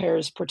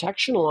Taxpayers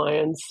Protection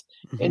Alliance,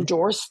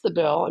 endorsed the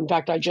bill. In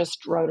fact, I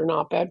just wrote an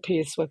op-ed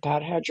piece with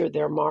Pat Hedger,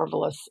 their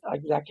marvelous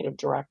executive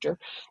director.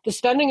 The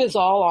spending is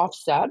all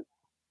offset.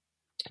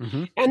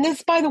 And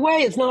this, by the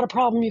way, is not a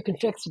problem you can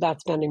fix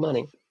without spending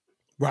money.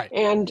 Right.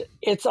 And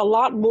it's a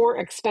lot more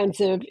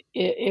expensive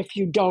if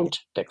you don't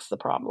fix the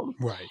problem.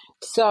 Right.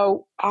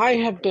 So I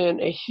have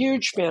been a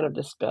huge fan of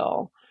this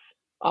bill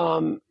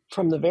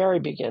from the very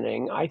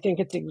beginning. I think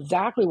it's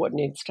exactly what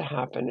needs to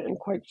happen. And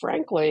quite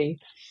frankly,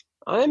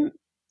 I'm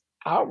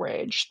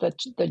outraged that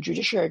the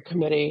Judiciary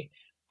Committee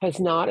has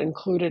not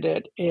included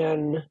it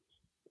in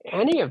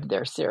any of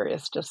their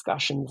serious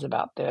discussions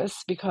about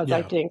this, because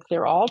I think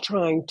they're all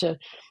trying to,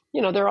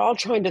 they're all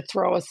trying to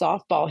throw a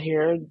softball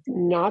here,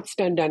 not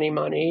spend any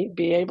money,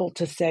 be able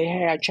to say,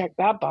 hey, I checked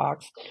that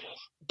box.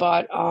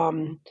 But,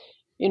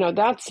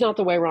 that's not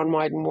the way Ron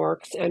Wyden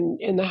works. And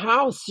in the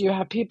House, you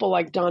have people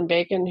like Don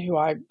Bacon, who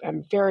I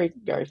am very,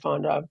 very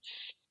fond of,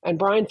 and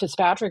Brian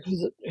Fitzpatrick,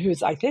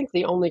 who's I think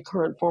the only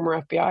current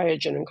former FBI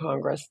agent in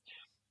Congress.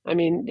 I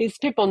mean, these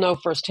people know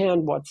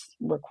firsthand what's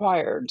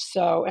required.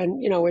 So,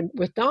 and,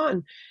 with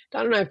Don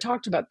and I have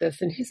talked about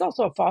this, and he's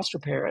also a foster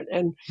parent.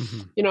 And,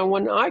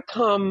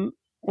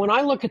 when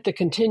I look at the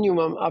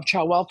continuum of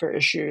child welfare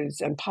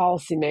issues and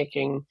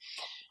policymaking,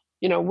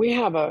 we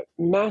have a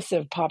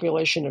massive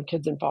population of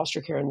kids in foster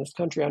care in this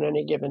country on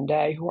any given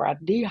day who are at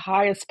the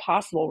highest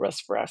possible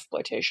risk for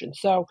exploitation.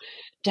 So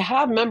to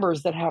have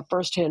members that have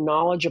firsthand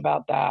knowledge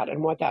about that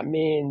and what that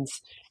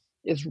means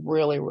is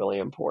really, really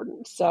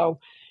important. So,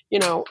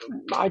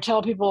 I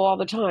tell people all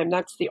the time,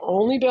 that's the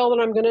only bill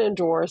that I'm going to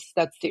endorse.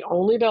 That's the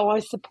only bill I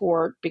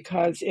support,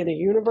 because in a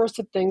universe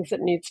of things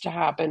that needs to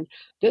happen,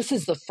 this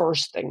is the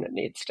first thing that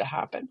needs to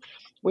happen.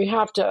 We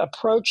have to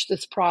approach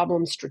this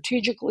problem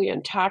strategically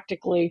and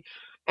tactically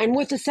and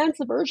with a sense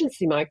of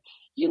urgency, Mike.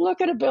 You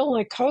look at a bill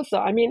like KOSA,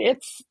 I mean,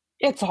 it's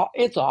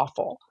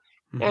awful.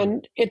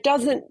 And it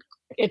doesn't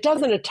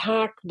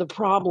attack the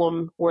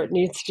problem where it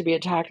needs to be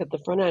attacked at the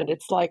front end.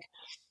 It's like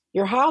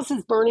your house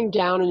is burning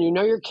down and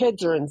your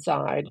kids are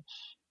inside,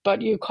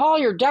 but you call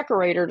your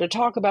decorator to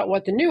talk about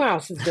what the new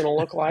house is going to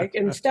look like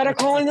instead of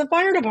calling the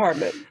fire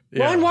department.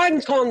 Ron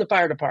Wyden's calling the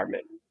fire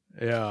department.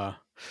 Yeah.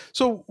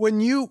 So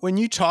when you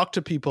talk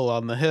to people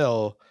on the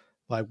Hill,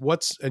 like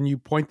and you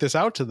point this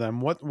out to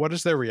them, what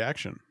is their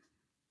reaction?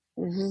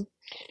 Well,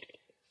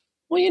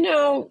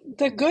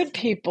 the good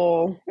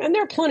people, and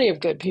there are plenty of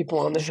good people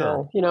on the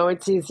Hill.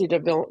 It's easy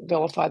to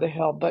vilify the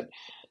Hill, but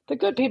the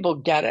good people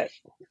get it.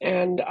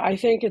 And I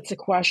think it's a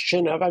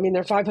question of,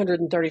 there are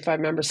 535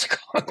 members of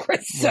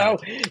Congress, so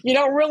you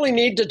don't really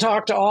need to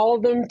talk to all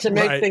of them to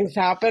make things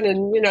happen.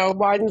 And,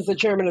 Wyden's the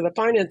chairman of the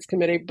Finance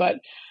Committee, but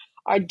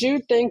I do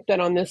think that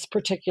on this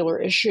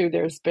particular issue,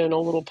 there's been a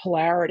little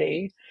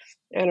polarity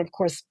and, of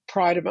course,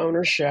 pride of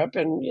ownership.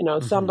 And,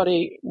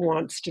 somebody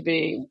wants to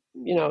be,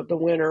 the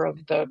winner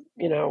of the,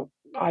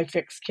 I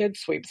Fix Kids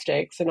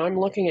sweepstakes. And I'm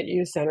looking at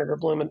you, Senator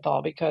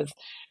Blumenthal, because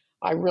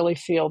I really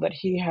feel that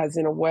he has,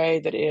 in a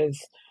way that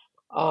is,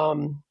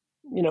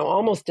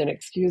 almost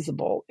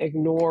inexcusable,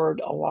 ignored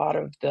a lot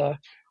of the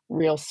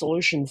real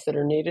solutions that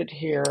are needed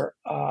here.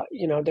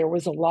 There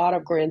was a lot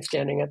of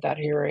grandstanding at that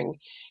hearing.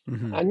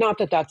 Not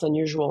that that's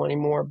unusual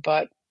anymore,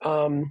 but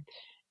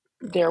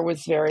there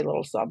was very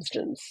little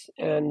substance,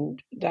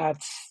 and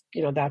that's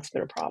been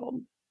a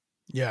problem.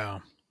 Yeah.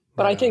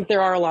 But I think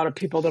there are a lot of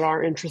people that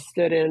are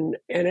interested in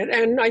it.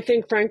 And I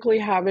think, frankly,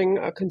 having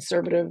a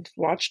conservative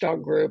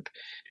watchdog group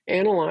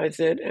analyze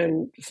it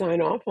and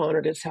sign off on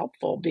it is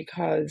helpful,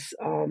 because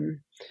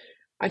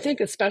I think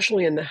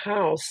especially in the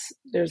House,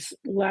 there's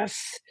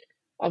less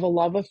of a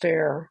love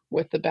affair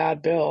with the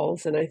bad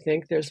bills. And I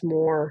think there's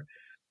more,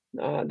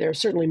 there are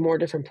certainly more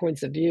different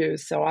points of view.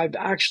 So I've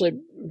actually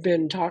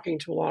been talking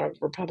to a lot of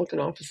Republican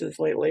offices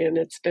lately, and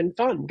it's been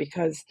fun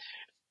because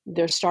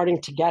they're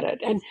starting to get it.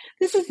 And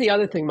this is the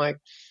other thing, Mike.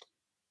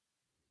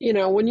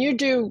 When you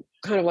do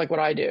kind of like what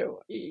I do,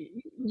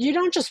 you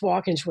don't just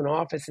walk into an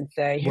office and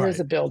say, here's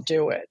a bill,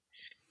 do it.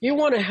 You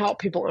want to help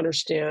people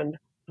understand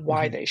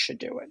why they should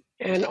do it,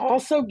 and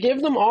also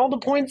give them all the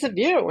points of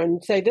view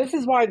and say, this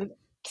is why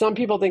some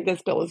people think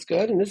this bill is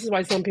good, and this is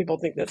why some people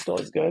think this bill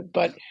is good.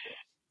 But,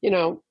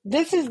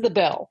 this is the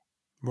bill.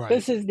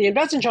 This is the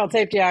Invest in Child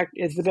Safety Act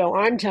is the bill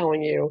I'm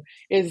telling you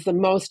is the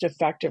most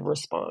effective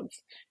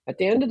response. At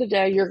the end of the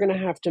day, you're going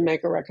to have to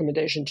make a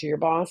recommendation to your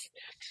boss.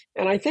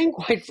 And I think,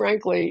 quite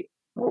frankly,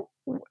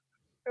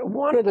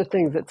 one of the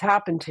things that's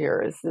happened here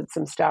is that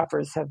some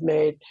staffers have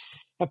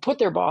put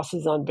their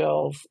bosses on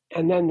bills,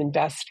 and then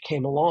Invest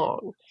came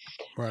along.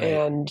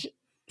 And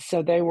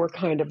so they were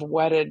kind of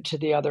wedded to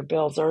the other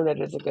bills. Earn It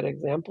is a good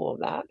example of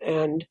that.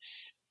 And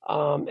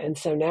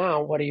so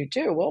now what do you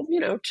do? Well,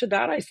 to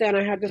that I say, and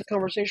I had this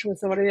conversation with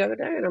somebody the other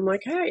day, and I'm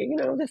like, hey,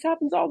 this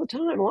happens all the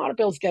time. A lot of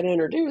bills get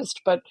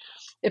introduced, but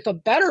if a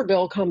better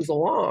bill comes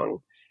along,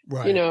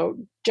 Right.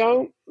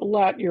 Don't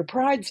let your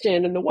pride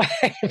stand in the way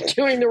of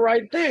doing the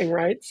right thing,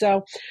 right?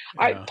 So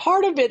Yeah.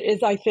 part of it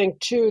is, I think,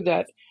 too,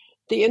 that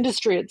the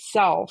industry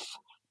itself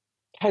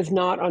has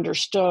not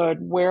understood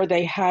where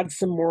they had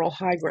some moral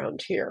high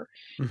ground here.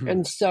 Hmm.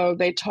 And so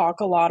they talk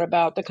a lot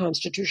about the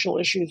constitutional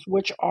issues,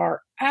 which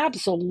are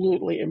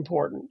absolutely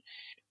important.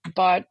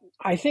 But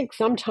I think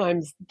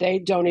sometimes they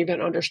don't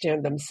even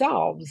understand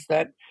themselves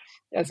that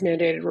as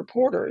mandated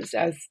reporters,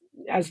 as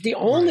the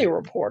only Right.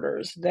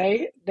 reporters,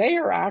 they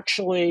are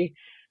actually,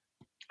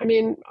 I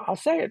mean, I'll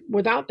say it,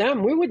 without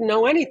them, we wouldn't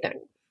know anything.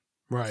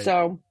 Right.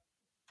 So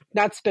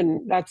that's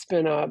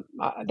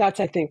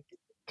I think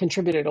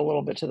contributed a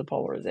little bit to the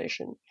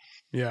polarization.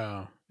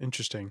 Yeah.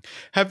 Interesting.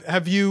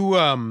 Have you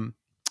on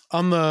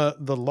the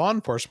law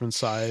enforcement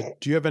side,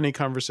 do you have any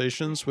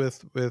conversations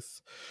with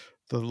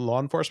the law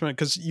enforcement?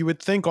 Because you would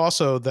think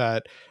also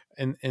that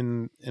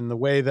in the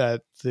way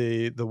that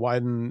the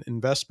Wyden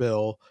Invest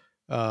bill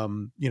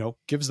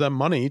gives them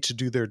money to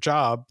do their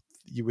job,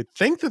 you would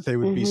think that they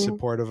would be Hmm.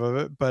 supportive of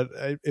it, but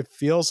it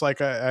feels like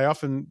I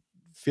often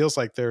feels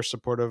like they're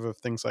supportive of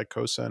things like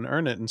KOSA and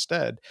Earn It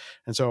instead.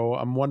 And so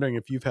I'm wondering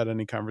if you've had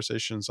any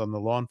conversations on the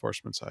law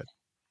enforcement side.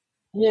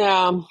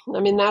 Yeah, I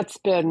mean that's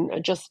been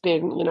just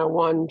being,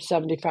 one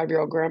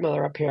 75-year-old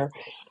grandmother up here,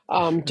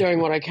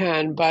 doing what I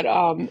can. But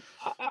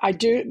I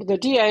do. The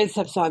DAs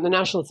have signed. The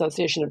National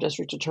Association of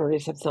District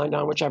Attorneys have signed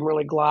on, which I'm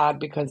really glad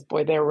because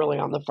boy, they're really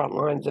on the front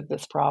lines of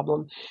this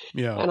problem.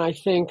 Yeah. And I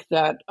think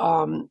that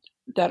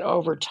that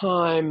over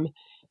time,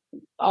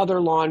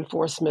 other law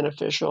enforcement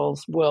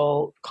officials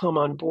will come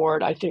on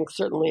board. I think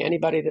certainly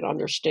anybody that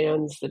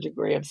understands the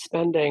degree of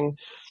spending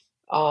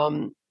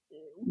um,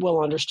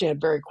 will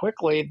understand very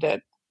quickly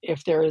that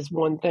if there is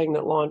one thing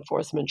that law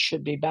enforcement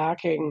should be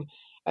backing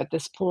at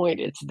this point,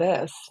 it's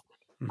this.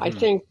 I Hmm.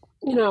 think,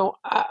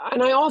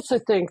 and I also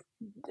think,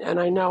 and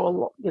I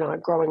know,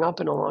 growing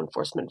up in a law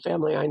enforcement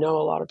family, I know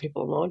a lot of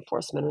people in law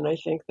enforcement, and I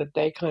think that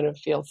they kind of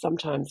feel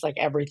sometimes like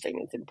everything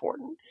is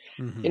important,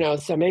 Hmm.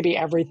 so maybe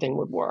everything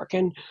would work.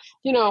 And,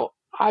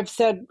 I've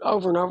said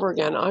over and over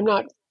again, I'm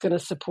not going to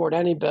support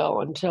any bill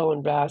until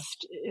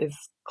Invest is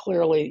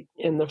clearly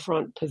in the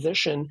front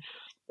position.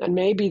 And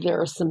maybe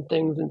there are some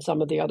things in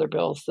some of the other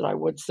bills that I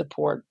would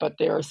support, but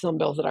there are some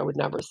bills that I would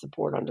never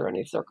support under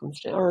any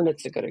circumstance. Earn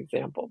It's a good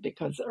example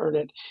because Earn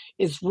It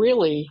is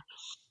really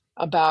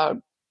about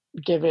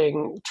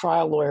giving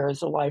trial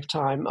lawyers a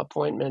lifetime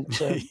appointment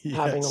to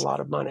having a Yes. lot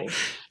of money.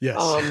 Yes.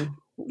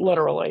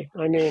 Literally.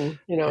 I mean,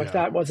 if Yeah.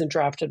 that wasn't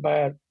drafted by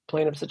a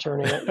plaintiff's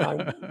attorney,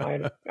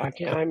 I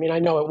can't. I mean, I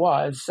know it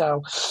was.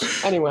 So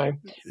anyway,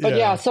 but yeah,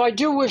 Yeah. so I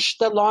do wish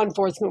that law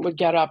enforcement would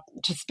get up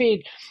to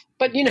speed.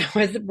 But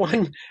as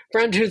one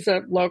friend who's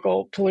a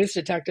local police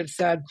detective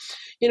said,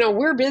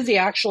 we're busy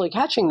actually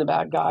catching the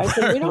bad guys,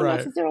 and we don't Right.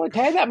 necessarily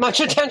pay that much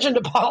attention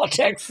to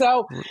politics.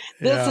 So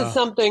this is Yeah.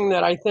 something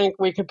that I think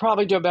we could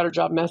probably do a better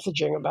job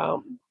messaging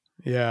about.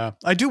 Yeah.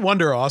 I do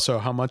wonder also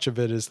how much of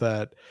it is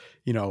that,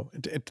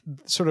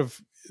 sort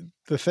of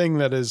the thing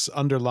that is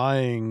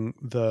underlying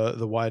the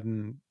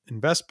Wyden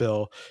Invest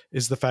bill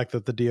is the fact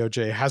that the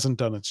DOJ hasn't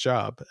done its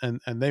job, and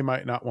they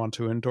might not want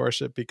to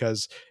endorse it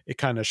because it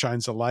kind of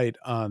shines a light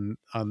on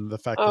the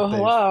fact Oh, that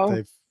hello.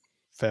 they've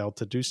failed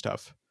to do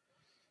stuff.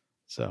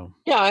 So,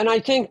 Yeah, and I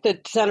think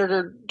that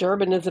Senator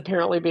Durbin is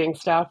apparently being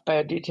staffed by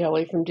a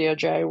detailee from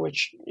DOJ,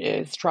 which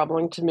is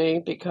troubling to me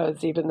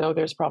because even though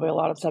there's probably a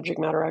lot of subject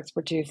matter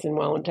expertise and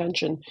well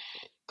intention,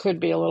 could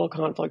be a little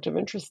conflict of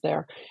interest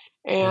there.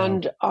 yeah.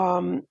 And,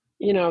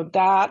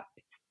 that,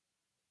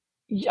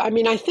 I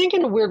mean, I think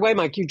in a weird way,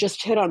 Mike, you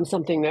just hit on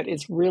something that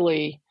is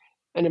really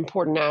an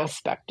important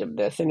aspect of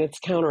this, and it's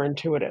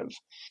counterintuitive.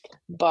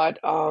 But,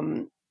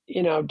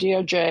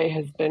 DOJ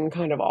has been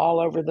kind of all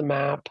over the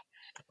map.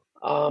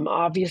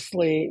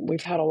 Obviously,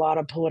 we've had a lot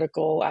of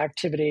political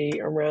activity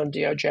around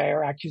DOJ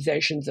or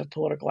accusations of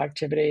political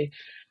activity.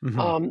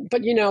 Hmm.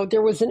 But,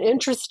 there was an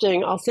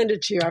interesting, I'll send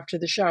it to you after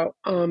the show.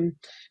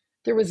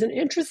 There was an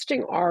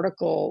interesting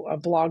article, a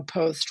blog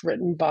post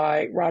written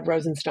by Rod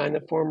Rosenstein, the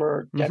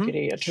former Hmm.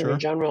 deputy attorney Sure.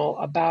 general,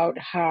 about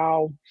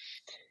how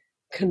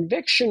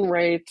conviction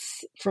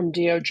rates from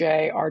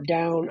DOJ are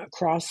down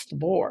across the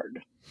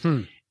board.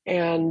 Hmm.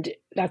 And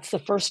that's the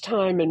first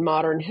time in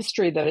modern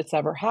history that it's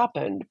ever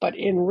happened. But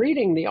in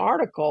reading the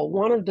article,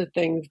 one of the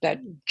things that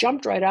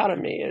jumped right out at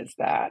me is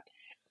that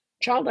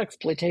child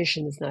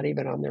exploitation is not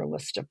even on their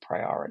list of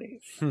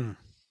priorities. Hmm.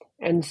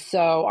 And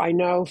so I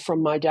know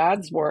from my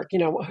dad's work,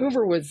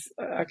 Hoover was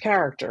a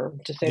character,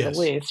 to say the Yes.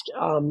 least,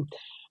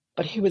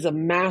 but he was a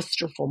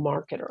masterful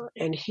marketer.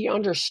 And he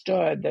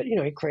understood that,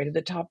 he created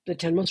the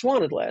 10 most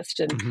wanted list.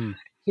 And Hmm.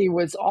 he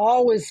was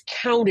always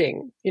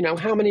counting,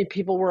 how many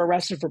people were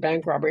arrested for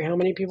bank robbery, how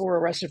many people were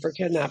arrested for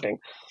kidnapping.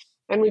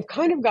 And we've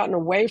kind of gotten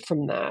away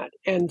from that.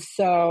 And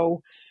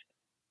so,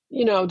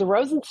 the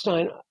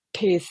Rosenstein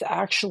piece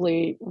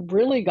actually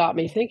really got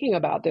me thinking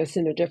about this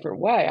in a different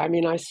way. I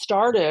mean, I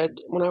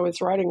started when I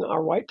was writing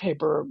our white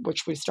paper,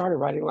 which we started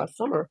writing last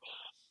summer,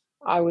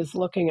 I was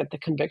looking at the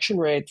conviction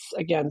rates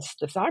against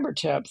the cyber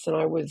tips, and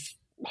I was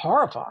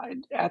horrified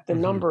at the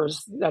Mm-hmm.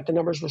 numbers, that the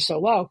numbers were so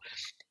low.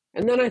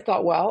 And then I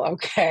thought, well,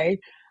 okay,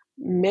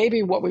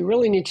 maybe what we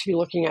really need to be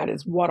looking at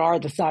is what are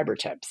the cyber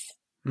tips?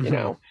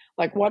 Mm-hmm.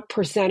 Like what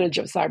percentage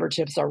of cyber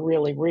tips are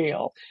really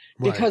real?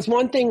 Right. Because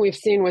one thing we've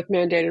seen with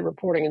mandated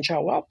reporting in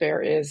child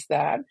welfare is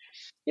that,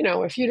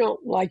 if you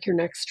don't like your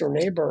next door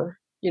neighbor,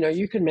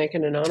 you can make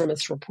an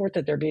anonymous report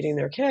that they're beating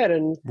their kid.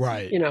 And,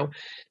 Right.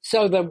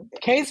 So the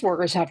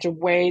caseworkers have to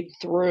wade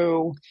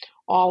through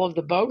all of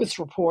the bogus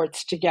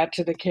reports to get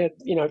to the kid,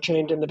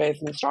 chained in the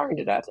basement, starving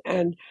to death.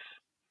 And,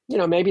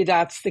 maybe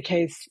that's the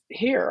case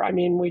here. I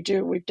mean, we've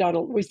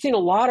seen a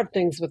lot of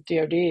things with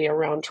DOD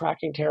around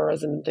tracking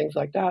terrorism and things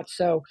like that.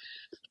 So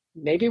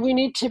maybe we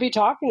need to be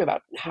talking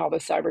about how the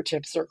cyber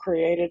tips are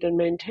created and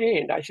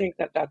maintained. I think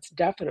that that's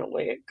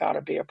definitely got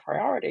to be a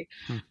priority.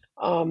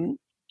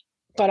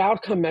 But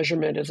outcome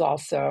measurement is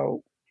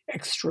also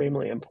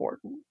extremely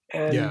important.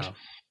 And Yeah.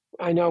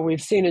 I know we've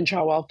seen in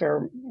child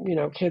welfare,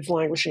 kids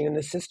languishing in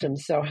the system.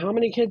 So how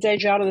many kids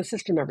age out of the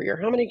system every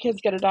year? How many kids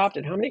get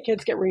adopted? How many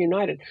kids get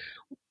reunited?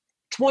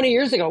 20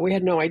 years ago, we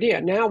had no idea.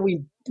 Now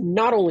we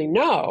not only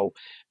know,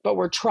 but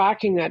we're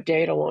tracking that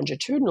data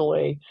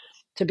longitudinally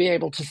to be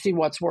able to see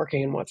what's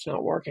working and what's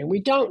not working.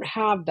 We don't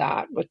have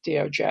that with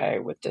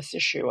DOJ with this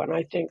issue. And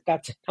I think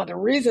that's another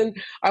reason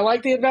I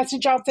like the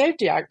Invested Child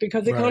Safety Act,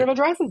 because it kind of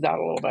addresses that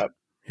a little bit.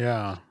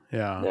 Yeah.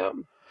 Yeah. Yeah.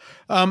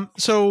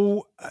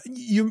 So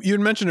you had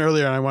mentioned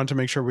earlier, and I wanted to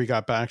make sure we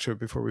got back to it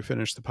before we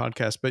finished the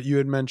podcast, but you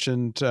had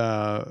mentioned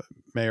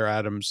Mayor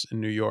Adams in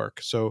New York.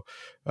 So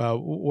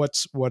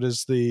what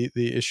is the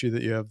issue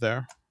that you have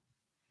there?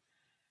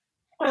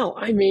 Well,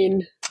 I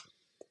mean,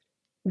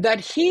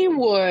 that he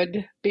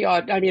would be,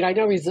 I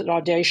know he's an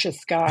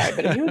audacious guy,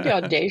 but if he would be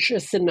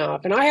audacious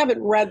enough, and I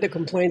haven't read the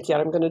complaints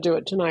yet, I'm going to do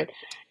it tonight,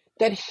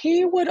 that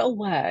he would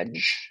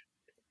allege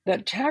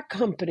that tech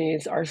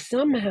companies are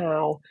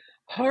somehow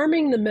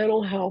harming the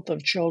mental health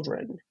of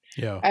children.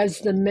 Yeah. As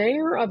the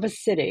mayor of a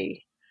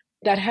city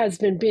that has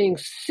been being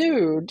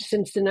sued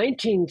since the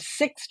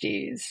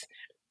 1960s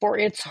for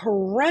its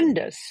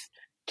horrendous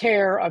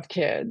care of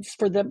kids,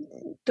 for the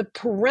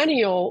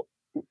perennial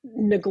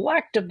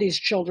neglect of these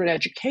children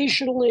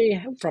educationally,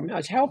 from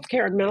a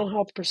healthcare and mental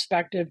health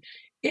perspective,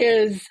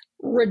 is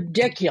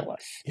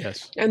ridiculous.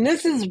 Yes. And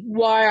this is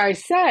why I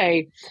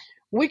say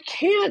we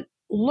can't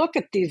look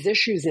at these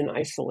issues in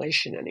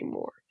isolation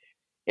anymore.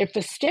 If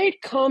the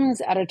state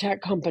comes at a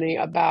tech company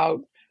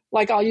about,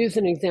 like, I'll use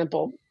an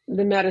example,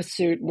 the Meta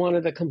suit, one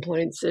of the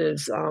complaints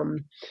is,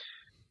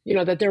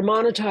 that they're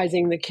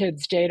monetizing the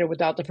kids' data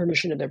without the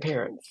permission of their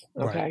parents.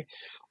 Okay. Right.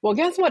 Well,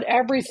 guess what?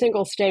 Every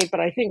single state,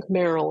 but I think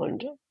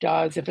Maryland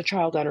does if a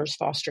child enters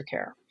foster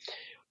care.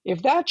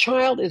 If that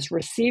child is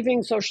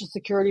receiving Social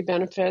Security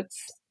benefits,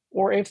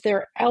 or if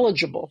they're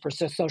eligible for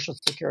Social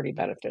Security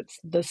benefits,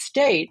 the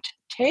state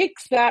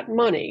takes that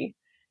money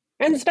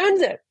and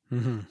spends it.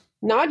 Mm-hmm.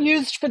 Not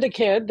used for the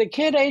kid. The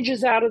kid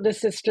ages out of the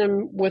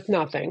system with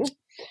nothing.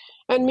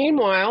 And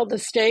meanwhile, the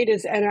state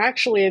is, and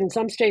actually in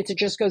some states it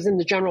just goes in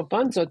the general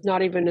fund, so it's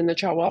not even in the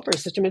child welfare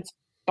system. It's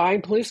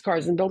buying police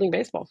cars and building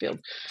baseball fields.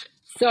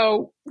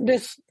 So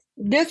this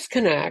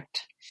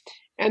disconnect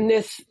and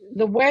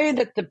the way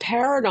that the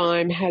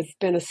paradigm has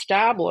been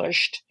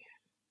established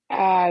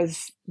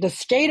as the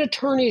state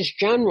attorneys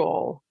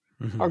general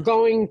are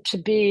going to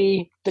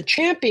be the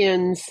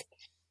champions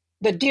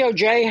that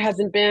DOJ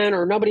hasn't been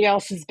or nobody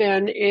else has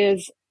been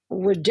is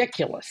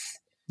ridiculous.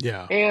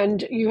 Yeah.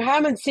 And you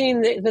haven't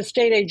seen the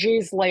state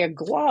AGs lay a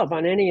glove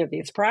on any of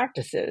these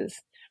practices.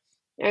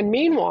 And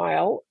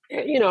meanwhile,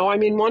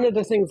 one of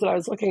the things that I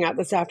was looking at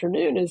this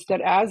afternoon is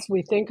that as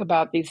we think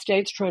about these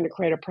states trying to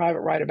create a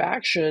private right of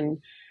action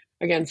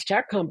against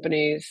tech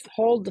companies,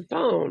 hold the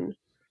phone.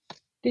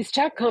 These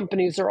tech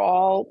companies are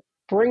all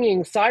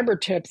bringing cyber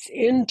tips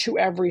into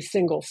every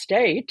single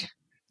state.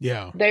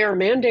 Yeah. They are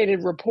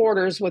mandated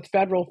reporters with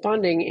federal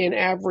funding in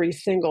every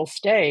single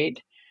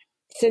state.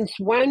 Since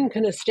when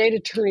can a state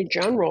attorney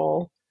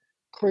general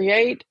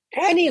create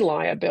any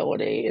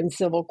liability in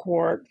civil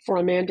court for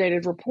a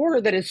mandated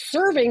reporter that is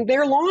serving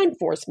their law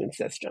enforcement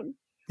system?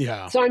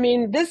 Yeah. So,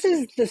 this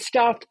is the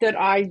stuff that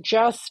I'm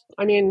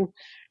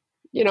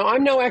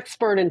no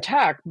expert in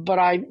tech, but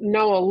I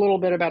know a little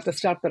bit about the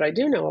stuff that I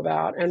do know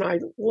about. And I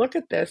look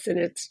at this and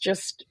it's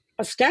just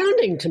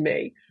astounding to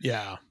me.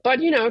 Yeah. But,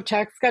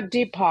 tech's got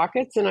deep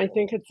pockets. And I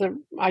think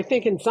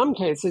in some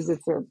cases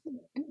it's a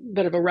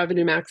bit of a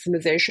revenue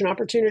maximization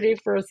opportunity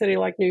for a city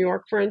like New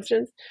York, for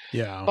instance.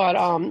 Yeah. But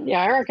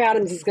Eric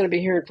Adams is going to be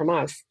hearing from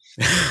us.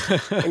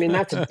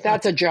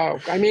 That's a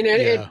joke.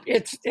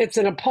 It's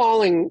an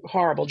appalling,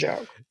 horrible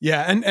joke.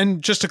 Yeah,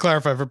 and just to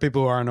clarify for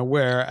people who aren't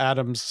aware,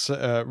 Adams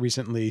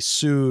recently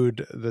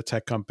sued the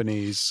tech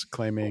companies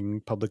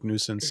claiming public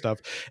nuisance stuff.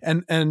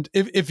 And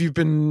if you've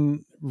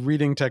been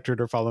reading TechDirt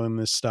or following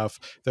this stuff,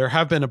 there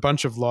have been a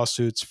bunch of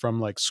lawsuits from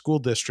like school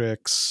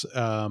districts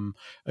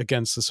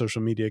against the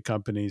social media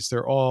companies companies.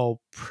 They're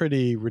all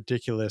pretty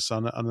ridiculous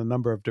on a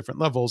number of different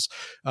levels.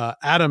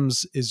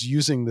 Adams is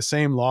using the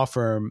same law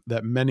firm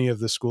that many of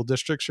the school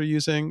districts are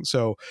using.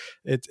 So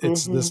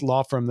it's this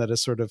law firm that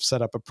has sort of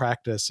set up a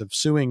practice of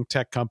suing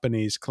tech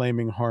companies,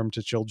 claiming harm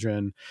to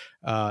children.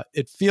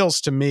 It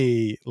feels to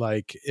me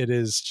like it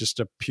is just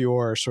a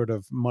pure sort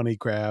of money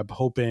grab,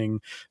 hoping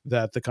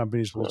that the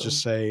companies will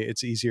just say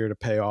it's easier to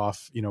pay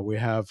off. We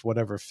have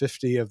whatever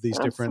 50 of these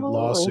different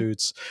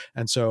lawsuits.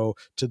 And so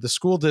to the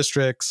school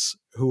districts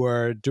who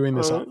are doing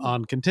this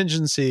on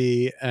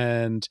contingency,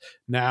 and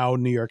now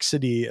New York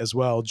City as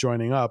well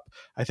joining up,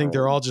 I think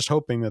they're all just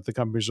hoping that the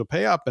companies will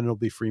pay up and it'll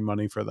be free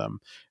money for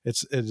them.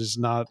 It is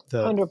not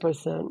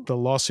 100%. The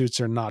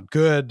lawsuits are not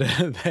good.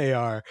 They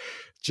are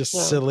just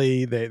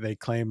silly. They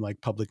claim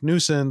like public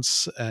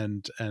nuisance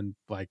and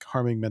like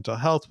harming mental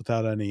health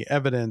without any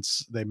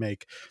evidence. They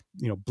make,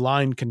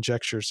 blind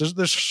conjectures.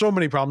 There's so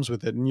many problems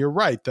with it. And you're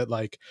right that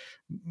like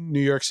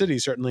New York City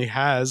certainly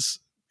has,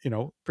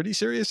 pretty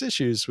serious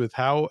issues with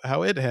how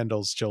it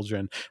handles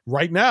children.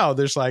 Right now,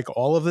 there's like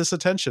all of this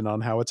attention on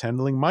how it's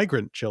handling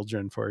migrant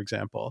children, for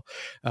example.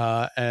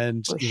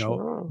 And,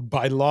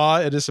 by law,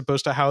 it is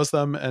supposed to house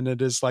them, and it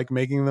is like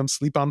making them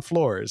sleep on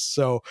floors.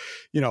 So,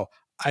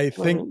 I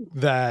think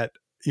that,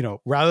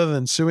 rather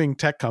than suing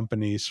tech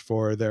companies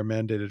for their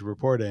mandated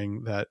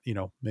reporting, that,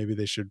 maybe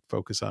they should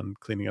focus on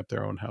cleaning up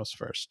their own house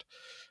first.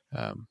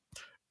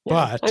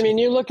 But I mean,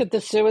 you look at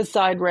the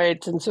suicide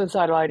rates and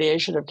suicidal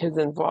ideation of kids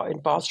in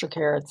foster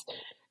care, it's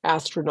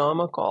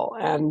astronomical.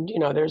 And,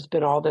 there's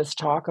been all this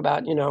talk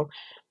about,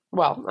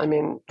 well, I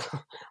mean,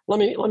 let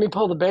me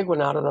pull the big one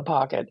out of the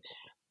pocket.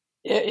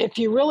 If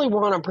you really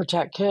want to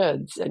protect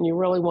kids and you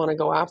really want to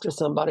go after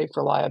somebody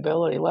for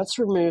liability, let's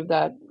remove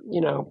that,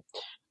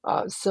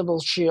 civil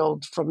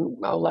shield from,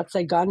 let's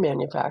say, gun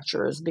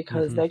manufacturers,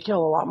 because they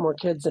kill a lot more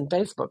kids than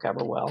Facebook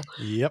ever will.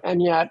 Yep.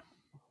 And yet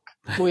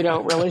we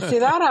don't really see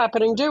that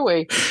happening, do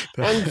we?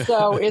 And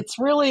so it's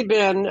really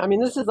been, I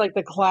mean, this is like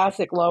the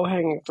classic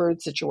low-hanging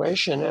fruit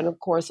situation. And of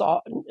course,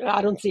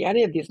 I don't see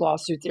any of these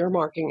lawsuits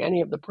earmarking any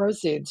of the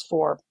proceeds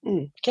for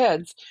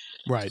kids.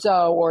 Right.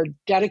 So, or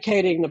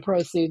dedicating the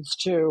proceeds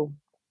to,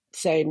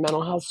 say,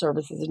 mental health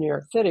services in New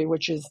York City,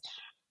 which is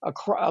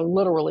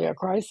literally a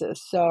crisis.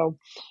 So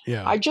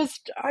I don't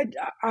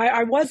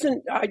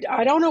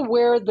know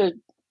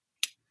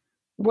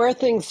where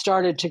things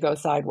started to go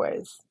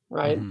sideways,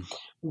 right?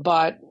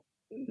 But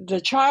the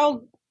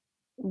child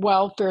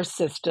welfare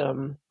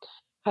system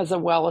has a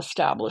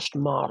well-established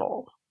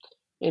model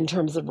in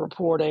terms of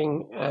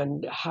reporting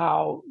and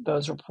how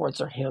those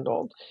reports are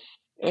handled.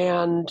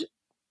 And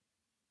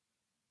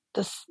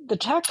the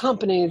tech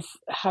companies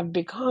have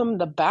become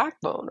the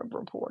backbone of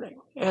reporting.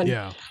 And,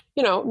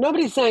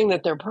 nobody's saying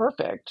that they're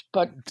perfect,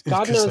 but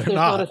God knows there's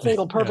not a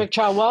single perfect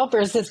child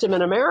welfare system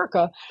in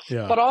America.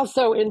 Yeah. But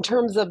also in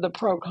terms of the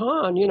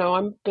pro-con,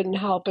 I've been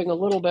helping a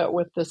little bit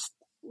with this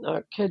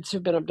kids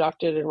who've been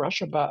abducted in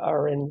Russia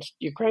or in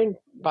Ukraine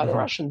by the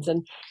Russians.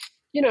 And,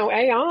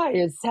 AI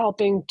is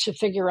helping to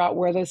figure out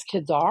where those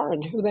kids are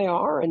and who they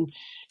are, and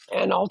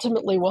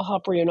ultimately will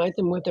help reunite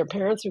them with their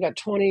parents. We've got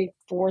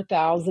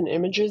 24,000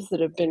 images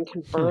that have been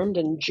confirmed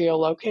and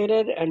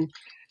geolocated. And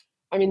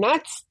I mean,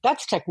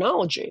 that's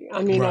technology.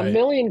 I mean, 1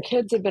 million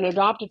kids have been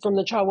adopted from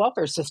the child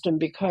welfare system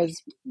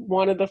because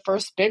one of the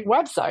first big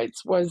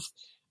websites was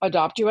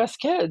Adopt US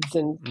Kids,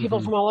 and people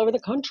from all over the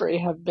country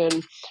have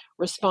been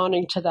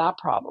responding to that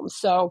problem.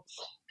 So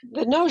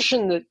the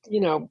notion that,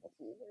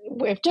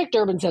 if Dick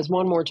Durbin says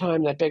one more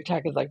time that big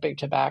tech is like big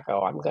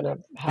tobacco, I'm going to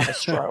have a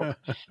stroke,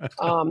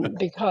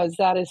 because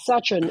that is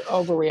such an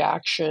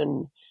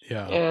overreaction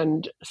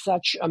and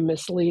such a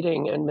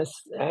misleading and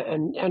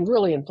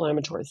really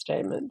inflammatory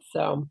statement.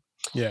 So,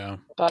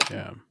 that's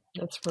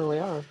where we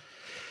are.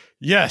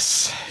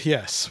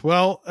 Yes.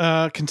 Well,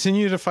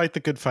 continue to fight the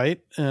good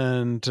fight,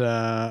 and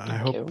I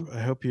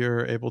hope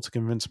you're able to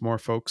convince more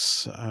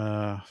folks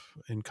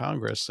in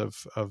Congress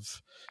of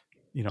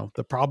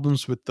the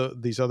problems with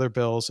these other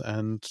bills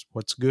and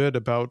what's good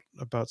about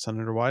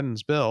Senator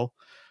Wyden's bill.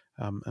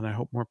 And I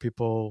hope more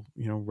people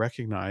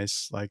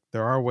recognize like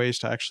there are ways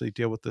to actually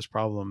deal with this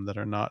problem that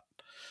are not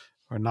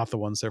the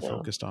ones they're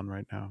focused on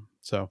right now.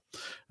 So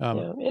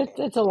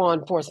it's a law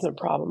enforcement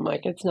problem,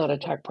 Mike. It's not a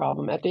tech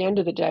problem. At the end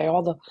of the day,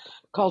 all the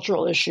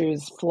cultural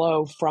issues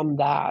flow from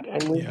that.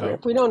 And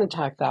if we don't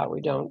attack that,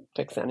 we don't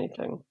fix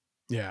anything.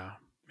 Yeah.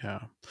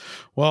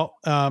 Well,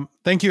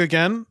 thank you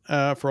again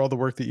for all the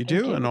work that you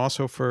do, and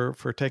also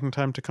for taking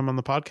time to come on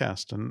the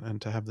podcast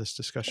and to have this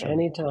discussion.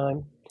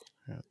 Anytime.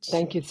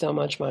 Thank you so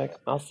much, Mike.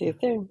 I'll see you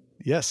soon.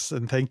 Yes,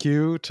 and thank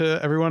you to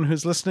everyone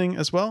who's listening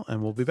as well,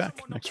 and we'll be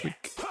back next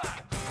week.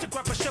 To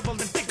grab a shovel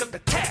and dig up the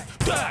tap.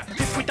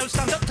 If we don't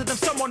stand up to them,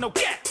 someone will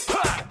get.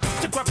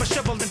 To grab a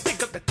shovel and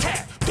dig up the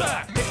tap.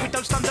 If we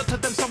don't stand up to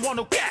them, someone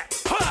will get.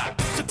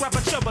 To grab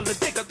a shovel and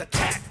dig up the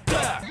tap.